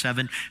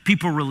 37.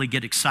 People really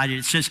get excited.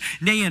 It says,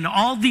 nay, in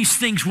all these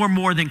things we're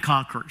more than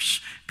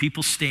conquerors.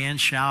 People stand,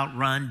 shout,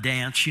 run,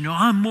 dance. You know,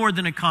 I'm more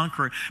than a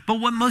conqueror.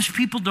 But what most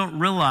people don't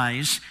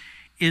realize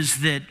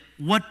is that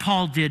what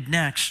Paul did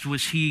next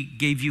was he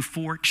gave you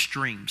 4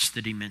 extremes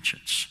that he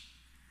mentions.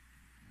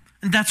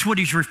 And that's what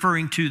he's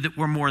referring to, that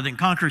we're more than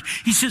conquerors.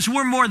 He says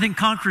we're more than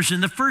conquerors.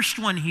 And the first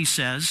one he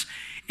says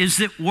is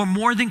that we're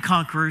more than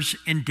conquerors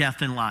in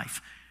death and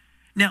life.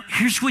 Now,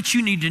 here's what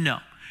you need to know.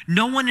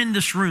 No one in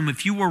this room,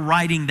 if you were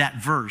writing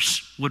that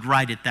verse, would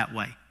write it that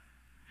way.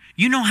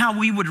 You know how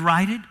we would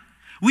write it?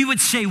 We would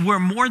say we're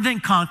more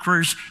than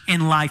conquerors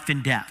in life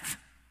and death.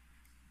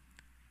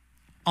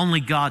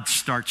 Only God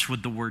starts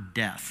with the word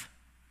death.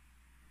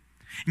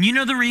 And you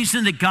know the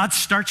reason that God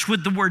starts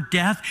with the word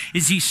death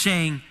is he's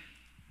saying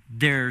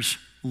there's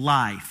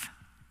life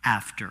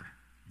after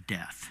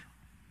death.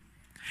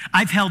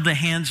 I've held the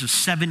hands of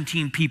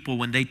 17 people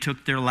when they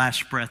took their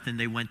last breath and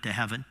they went to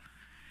heaven.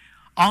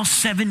 All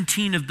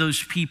 17 of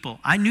those people,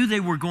 I knew they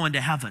were going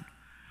to heaven,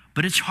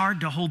 but it's hard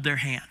to hold their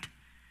hand.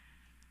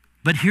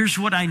 But here's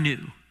what I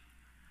knew.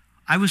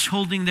 I was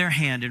holding their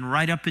hand, and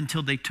right up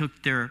until they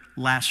took their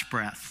last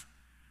breath,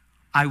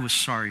 I was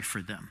sorry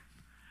for them.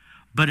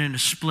 But in a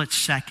split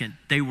second,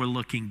 they were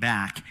looking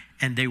back,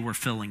 and they were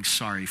feeling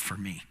sorry for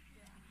me.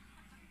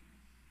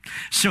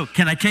 So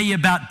can I tell you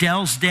about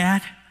Dell's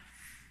dad?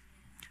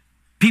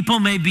 People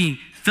may be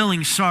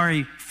feeling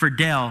sorry for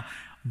Dell,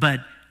 but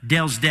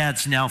Dell's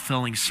dad's now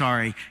feeling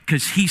sorry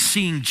because he's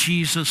seeing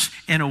Jesus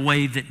in a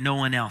way that no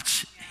one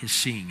else is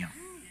seeing him.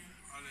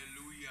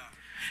 Hallelujah.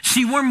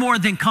 See, we're more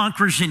than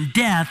conquerors in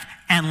death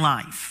and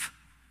life.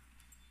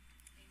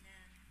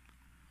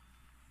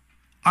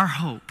 Amen. Our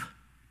hope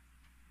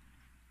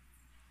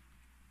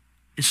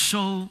is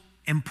so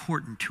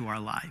important to our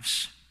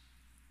lives.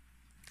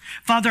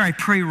 Father, I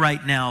pray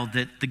right now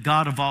that the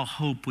God of all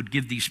hope would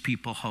give these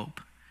people hope.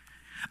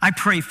 I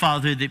pray,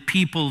 Father, that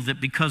people that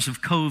because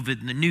of COVID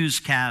and the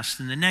newscasts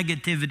and the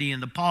negativity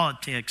and the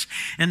politics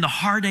and the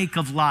heartache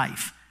of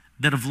life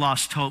that have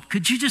lost hope,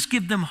 could you just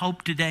give them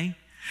hope today?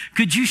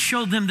 Could you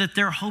show them that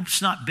their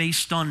hope's not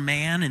based on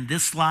man and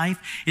this life,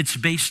 it's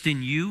based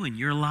in you and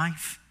your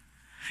life?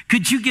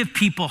 Could you give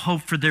people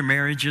hope for their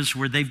marriages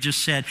where they've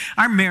just said,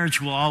 our marriage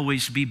will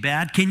always be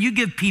bad? Can you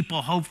give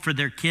people hope for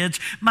their kids?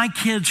 My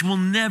kids will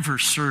never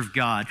serve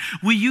God.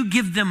 Will you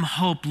give them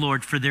hope,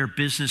 Lord, for their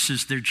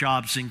businesses, their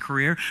jobs and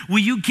career? Will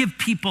you give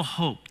people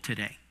hope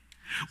today?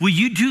 Will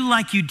you do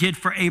like you did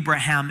for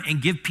Abraham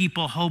and give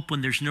people hope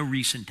when there's no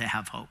reason to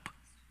have hope?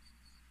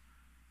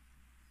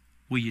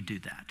 Will you do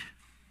that?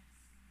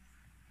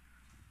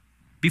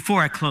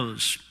 Before I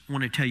close, I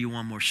want to tell you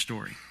one more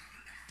story.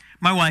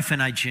 My wife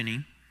and I,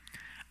 Jenny,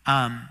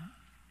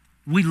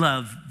 we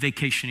love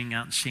vacationing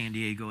out in San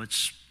Diego.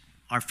 It's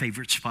our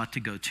favorite spot to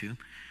go to.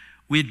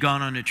 We had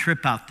gone on a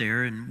trip out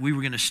there, and we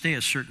were going to stay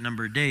a certain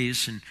number of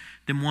days. And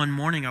then one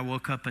morning I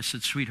woke up, I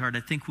said, sweetheart, I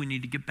think we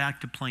need to get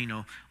back to Plano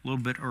a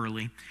little bit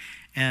early.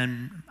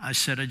 And I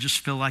said, I just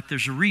feel like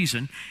there's a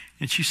reason.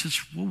 And she says,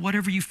 well,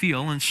 whatever you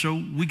feel. And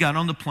so we got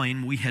on the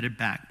plane, we headed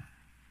back.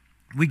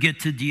 We get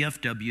to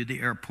DFW,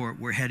 the airport.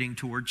 We're heading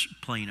towards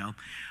Plano.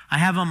 I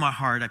have on my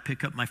heart, I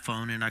pick up my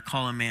phone, and I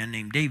call a man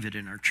named David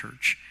in our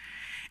church.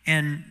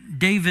 And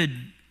David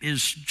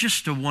is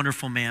just a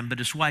wonderful man, but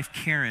his wife,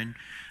 Karen,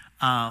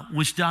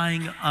 was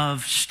dying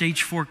of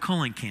stage 4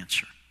 colon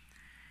cancer.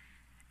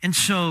 And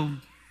so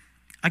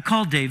I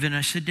called David, and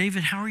I said,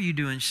 David, how are you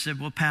doing? She said,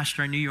 well,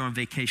 Pastor, I knew you were on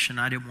vacation.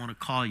 I didn't want to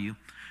call you,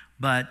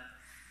 but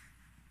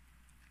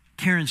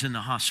Karen's in the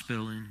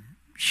hospital, and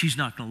she's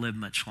not going to live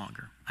much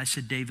longer. I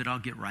said, David, I'll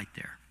get right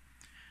there.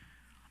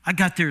 I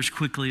got there as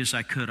quickly as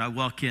I could. I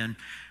walk in.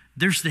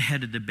 There's the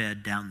head of the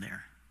bed down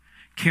there.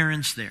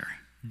 Karen's there.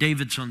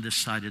 David's on this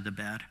side of the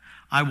bed.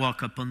 I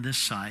walk up on this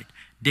side.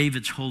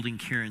 David's holding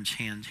Karen's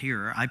hand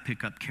here. I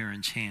pick up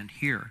Karen's hand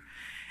here.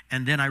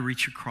 And then I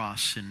reach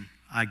across and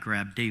I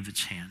grab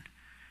David's hand.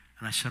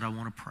 And I said, I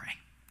want to pray.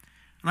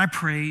 And I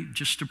pray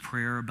just a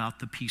prayer about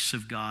the peace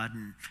of God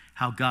and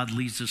how God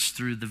leads us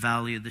through the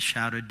valley of the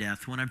shadow of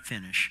death. When I'm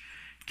finished,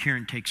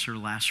 Karen takes her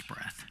last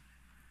breath.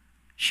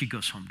 She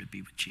goes home to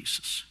be with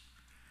Jesus.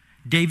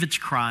 David's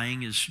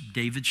crying as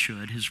David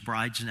should. His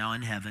bride's now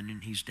in heaven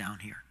and he's down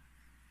here.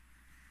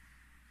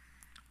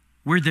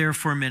 We're there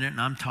for a minute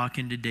and I'm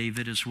talking to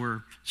David as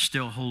we're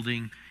still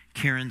holding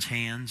Karen's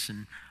hands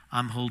and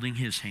I'm holding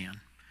his hand.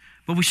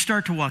 But we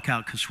start to walk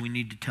out because we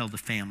need to tell the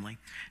family.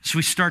 So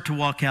we start to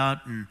walk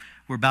out and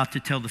we're about to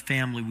tell the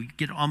family. We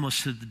get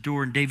almost to the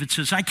door and David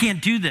says, I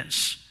can't do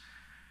this.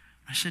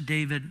 I said,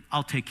 David,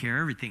 I'll take care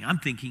of everything. I'm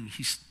thinking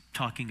he's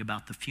talking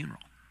about the funeral.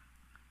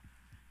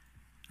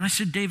 And I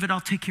said, David,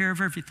 I'll take care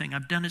of everything.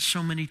 I've done it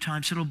so many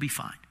times, it'll be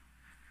fine.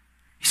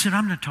 He said,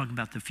 I'm not talking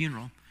about the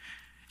funeral.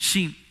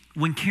 See,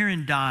 when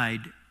Karen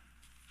died,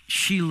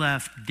 she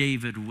left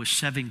David with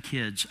 7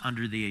 kids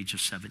under the age of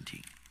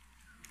 17.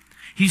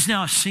 He's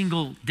now a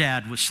single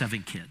dad with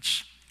 7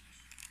 kids.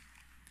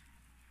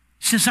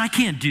 says, I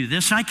can't do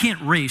this. I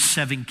can't raise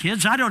 7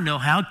 kids. I don't know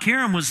how.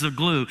 Karen was the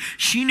glue.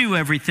 She knew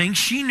everything.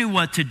 She knew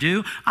what to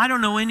do. I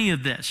don't know any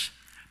of this.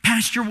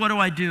 Pastor, what do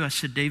I do? I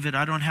said, David,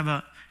 I don't have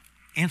an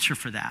answer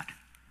for that.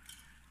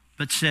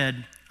 But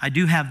said, I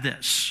do have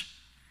this.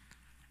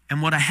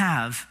 And what I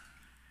have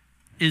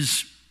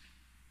is,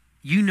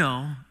 you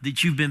know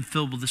that you've been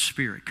filled with the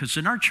Spirit. Because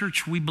in our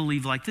church, we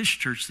believe, like this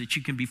church, that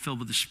you can be filled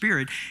with the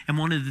Spirit. And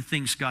one of the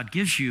things God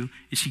gives you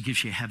is he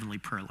gives you a heavenly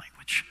prayer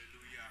language.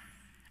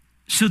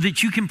 So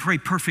that you can pray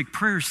perfect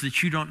prayers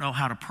that you don't know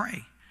how to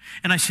pray.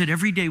 And I said,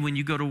 every day when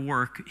you go to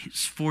work,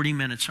 it's 40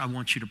 minutes, I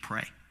want you to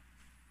pray.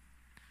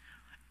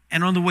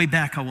 And on the way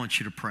back, I want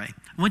you to pray.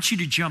 I want you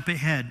to jump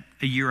ahead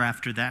a year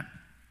after that.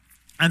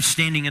 I'm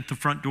standing at the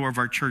front door of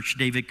our church.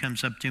 David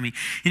comes up to me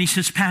and he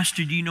says,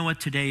 Pastor, do you know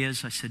what today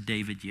is? I said,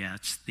 David, yeah,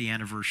 it's the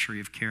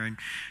anniversary of Karen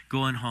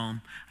going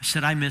home. I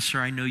said, I miss her.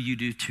 I know you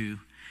do too.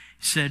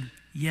 He said,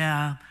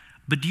 yeah,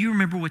 but do you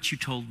remember what you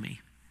told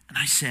me? And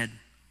I said,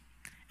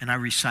 and I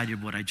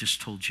recited what I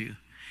just told you.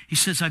 He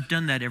says, I've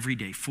done that every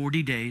day,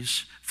 40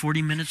 days,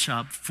 40 minutes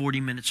up, 40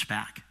 minutes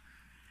back.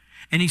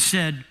 And he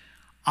said,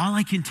 all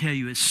I can tell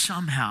you is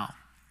somehow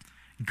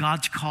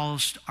God's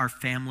caused our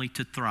family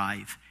to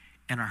thrive,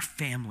 and our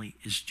family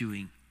is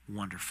doing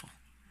wonderful.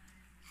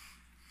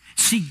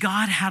 See,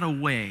 God had a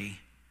way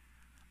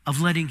of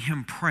letting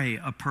him pray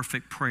a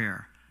perfect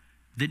prayer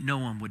that no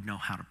one would know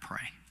how to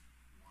pray.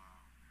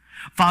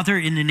 Father,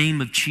 in the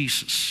name of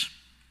Jesus,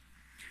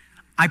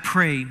 I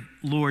pray,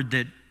 Lord,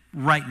 that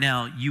right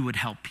now you would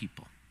help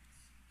people.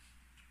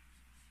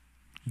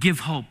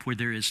 Give hope where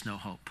there is no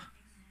hope.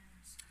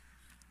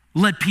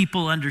 Let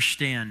people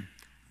understand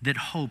that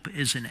hope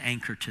is an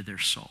anchor to their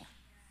soul.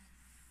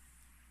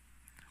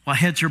 While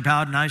heads are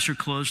bowed and eyes are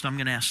closed, I'm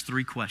going to ask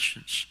 3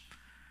 questions.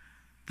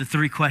 The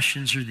 3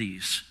 questions are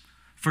these.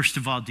 First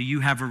of all, do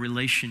you have a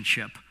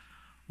relationship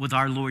with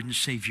our Lord and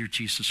Savior,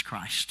 Jesus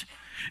Christ?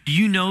 Do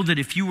you know that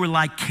if you were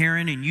like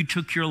Karen and you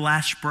took your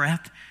last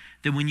breath,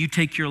 that when you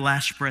take your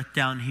last breath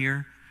down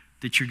here,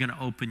 that you're going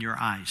to open your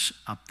eyes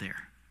up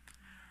there?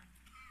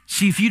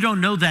 See, if you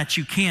don't know that,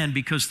 you can,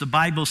 because the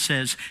Bible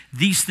says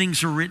these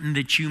things are written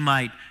that you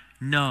might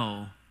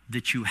know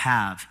that you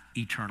have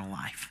eternal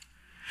life.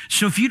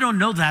 So if you don't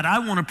know that, I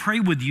want to pray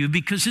with you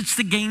because it's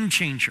the game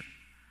changer.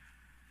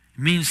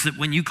 It means that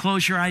when you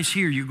close your eyes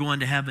here, you're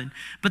going to heaven.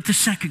 But the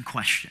second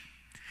question,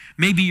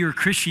 maybe you're a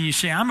Christian, you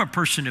say, I'm a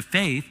person of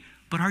faith,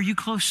 but are you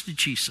close to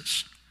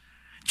Jesus?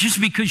 Just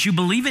because you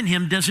believe in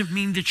him doesn't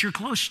mean that you're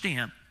close to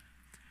him.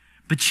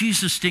 But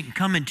Jesus didn't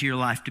come into your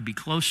life to be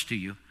close to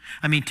you.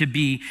 I mean, to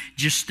be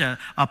just a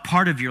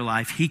part of your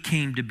life. He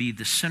came to be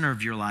the center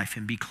of your life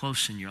and be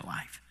close in your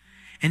life.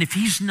 And if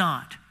he's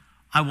not,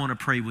 I want to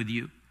pray with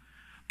you.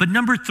 But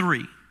number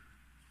 3,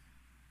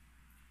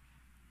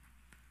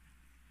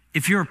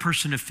 if you're a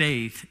person of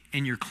faith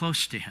and you're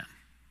close to him,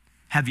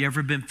 have you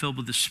ever been filled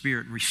with the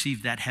Spirit and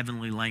received that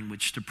heavenly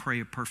language to pray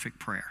a perfect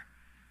prayer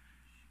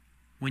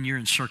when you're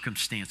in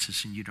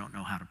circumstances and you don't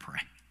know how to pray?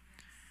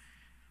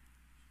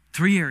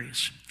 3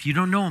 areas. If you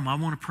don't know him, I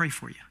want to pray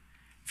for you.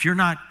 If you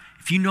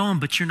know him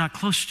but you're not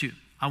close to,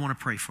 I want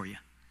to pray for you.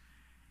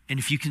 And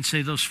if you can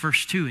say those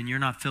first 2 and you're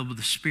not filled with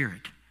the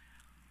Spirit,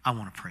 I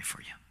want to pray for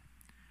you.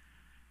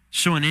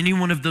 So in any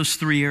one of those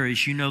 3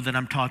 areas, you know that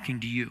I'm talking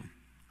to you.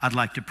 I'd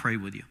like to pray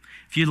with you.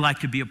 If you'd like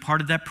to be a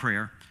part of that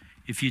prayer,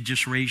 if you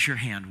just raise your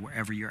hand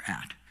wherever you're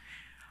at.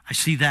 I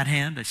see that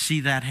hand, I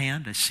see that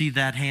hand, I see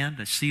that hand,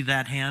 I see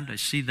that hand, I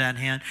see that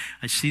hand,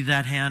 I see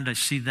that hand, I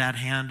see that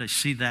hand, I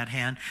see that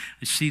hand, I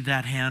see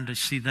that hand, I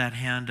see that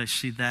hand, I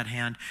see that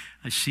hand,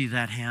 I see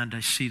that hand,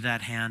 I see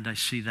that hand, I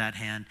see that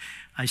hand,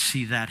 I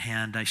see that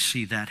hand, I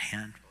see that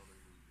hand.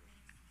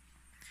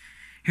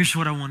 Here's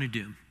what I want to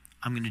do.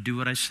 I'm going to do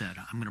what I said.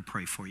 I'm going to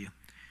pray for you.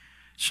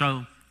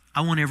 So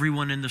I want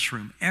everyone in this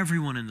room,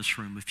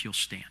 if you'll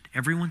stand.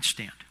 Everyone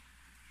stand.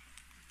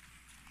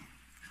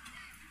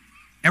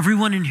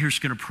 Everyone in here is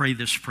going to pray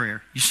this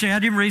prayer. You say, I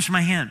didn't raise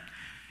my hand.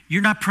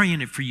 You're not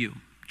praying it for you.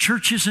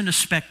 Church isn't a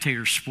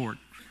spectator sport.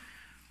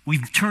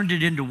 We've turned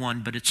it into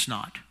one, but it's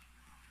not.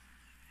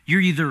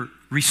 You're either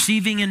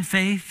receiving in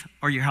faith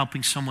or you're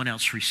helping someone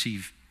else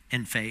receive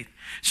in faith.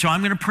 So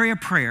I'm going to pray a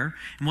prayer,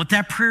 and what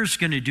that prayer is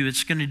going to do,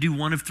 it's going to do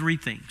one of 3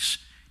 things.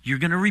 You're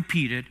going to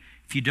repeat it.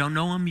 If you don't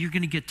know him, you're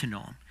going to get to know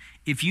him.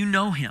 If you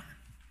know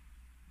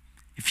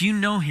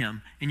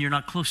him and you're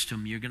not close to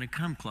him, you're going to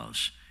come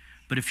close.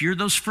 But if you're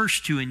those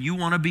first 2 and you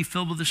want to be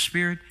filled with the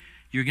Spirit,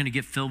 you're going to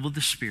get filled with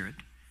the Spirit.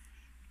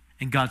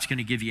 And God's going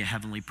to give you a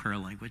heavenly prayer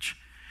language.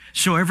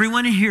 So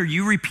everyone in here,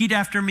 you repeat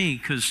after me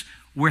because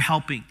we're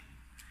helping.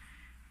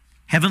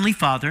 Heavenly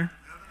Father,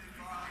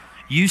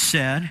 you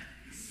said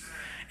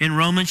in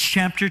Romans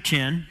chapter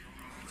 10,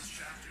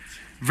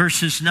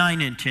 verses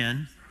 9 and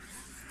 10,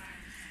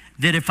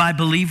 that if I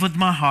believe with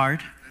my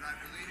heart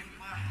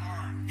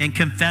and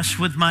confess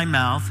with my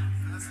mouth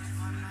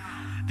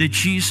that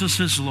Jesus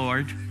is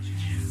Lord,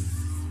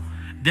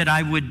 that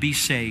I would be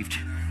saved.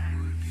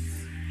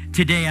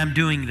 Today I'm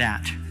doing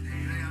that.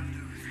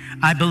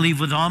 I believe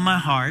with all my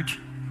heart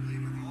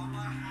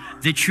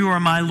that you are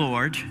my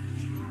Lord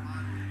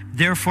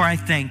Therefore, I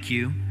thank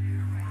you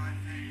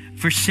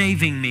for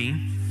saving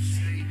me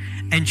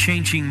and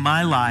changing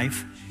my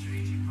life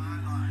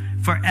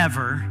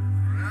forever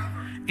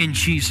in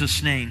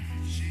Jesus' name.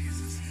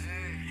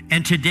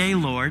 And today,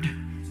 Lord,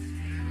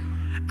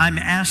 I'm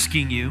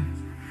asking you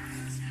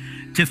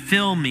to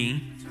fill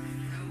me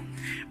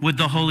with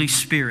the Holy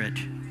Spirit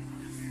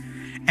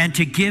and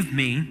to give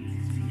me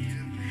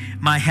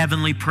my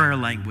heavenly prayer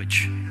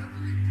language.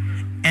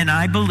 And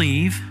I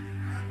believe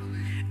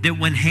that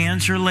when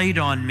hands are laid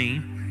on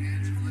me,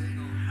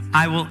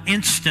 I will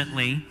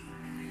instantly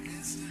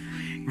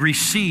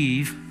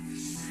receive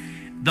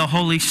the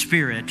Holy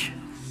Spirit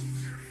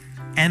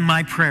and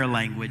my prayer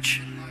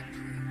language.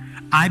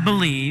 I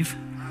believe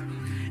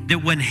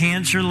that when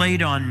hands are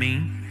laid on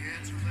me,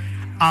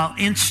 I'll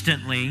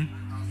instantly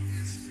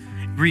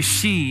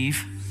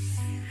receive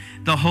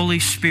the Holy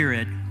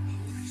Spirit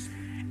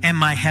and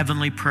my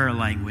heavenly prayer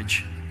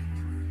language.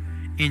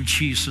 In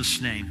Jesus'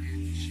 name.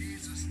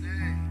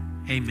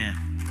 Amen.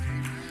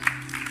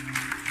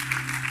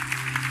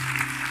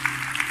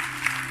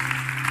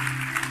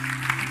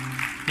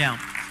 Now,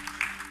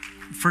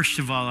 first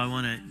of all, I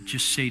want to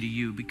just say to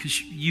you,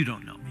 because you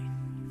don't know me,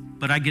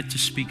 but I get to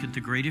speak at the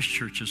greatest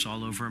churches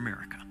all over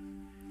America.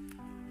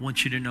 I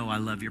want you to know I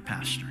love your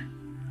pastor.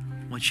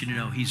 I want you to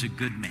know he's a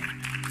good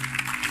man.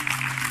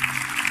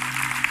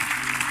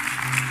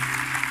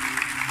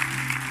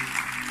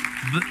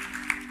 But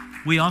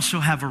we also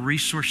have a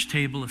resource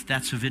table if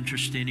that's of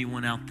interest to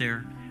anyone out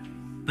there.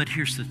 But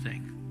here's the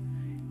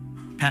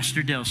thing.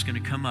 Pastor Dale's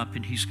going to come up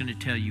and he's going to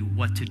tell you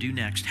what to do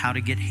next, how to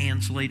get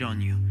hands laid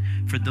on you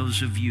for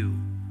those of you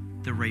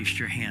that raised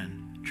your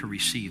hand to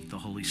receive the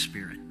Holy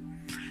Spirit.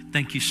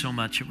 Thank you so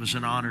much. It was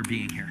an honor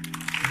being here.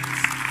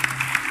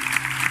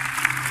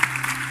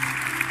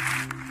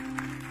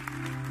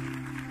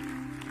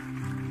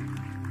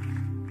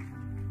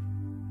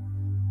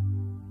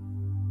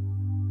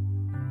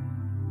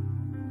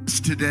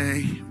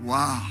 Today,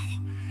 wow,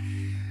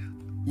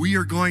 we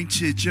are going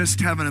to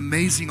just have an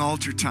amazing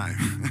altar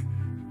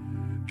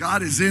time.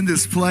 God is in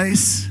this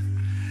place.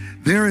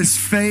 There is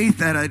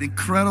faith at an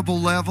incredible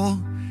level,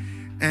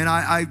 and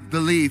I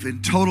believe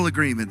in total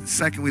agreement. The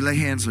second we lay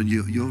hands on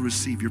you, you'll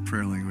receive your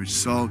prayer language.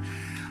 So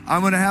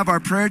I'm going to have our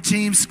prayer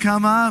teams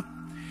come up,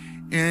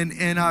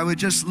 and I would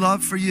just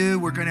love for you.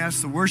 We're going to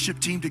ask the worship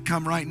team to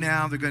come right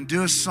now. They're going to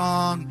do a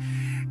song,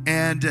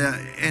 and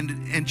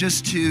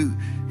just to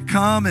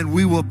come, and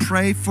we will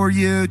pray for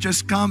you.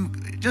 Just come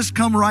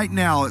right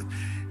now.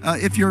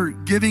 If you're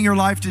giving your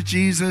life to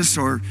Jesus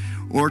or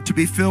to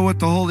be filled with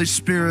the Holy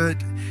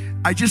Spirit,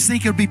 I just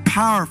think it would be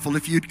powerful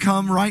if you'd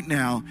come right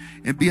now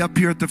and be up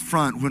here at the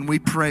front when we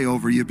pray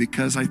over you,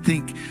 because I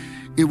think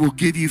it will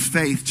give you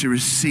faith to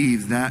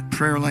receive that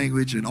prayer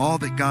language and all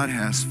that God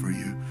has for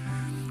you.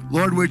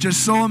 Lord, we're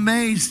just so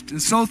amazed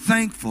and so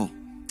thankful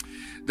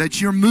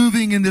that you're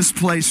moving in this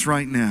place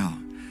right now.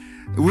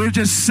 We're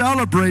just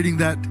celebrating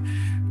that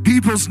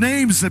people's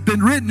names have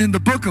been written in the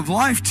book of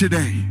life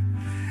today.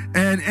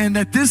 And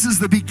that this is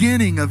the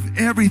beginning of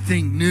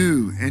everything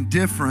new and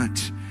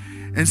different.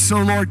 And so,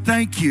 Lord,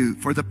 thank you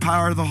for the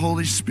power of the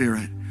Holy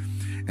Spirit.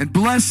 And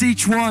bless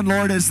each one,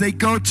 Lord, as they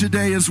go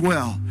today as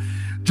well.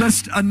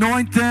 Just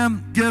anoint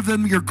them, give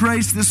them your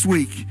grace this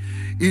week.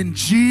 In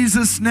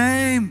Jesus'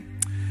 name,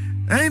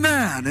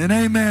 amen and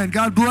amen.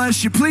 God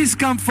bless you. Please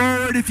come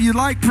forward if you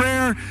like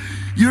prayer.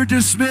 You're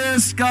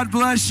dismissed. God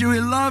bless you. We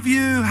love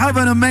you. Have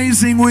an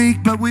amazing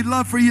week. But we'd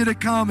love for you to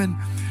come and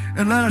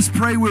let us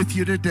pray with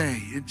you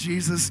today. In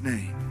Jesus'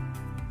 name.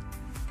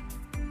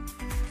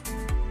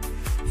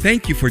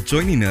 Thank you for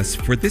joining us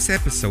for this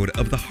episode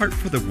of the Heart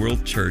for the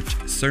World Church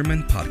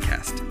Sermon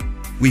Podcast.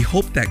 We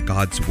hope that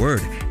God's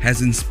Word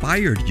has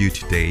inspired you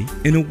today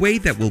in a way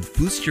that will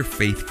boost your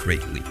faith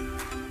greatly.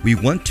 We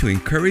want to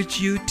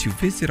encourage you to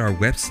visit our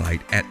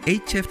website at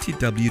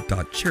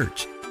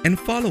hftw.church and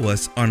follow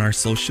us on our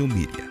social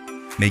media.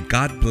 May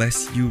God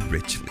bless you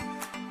richly.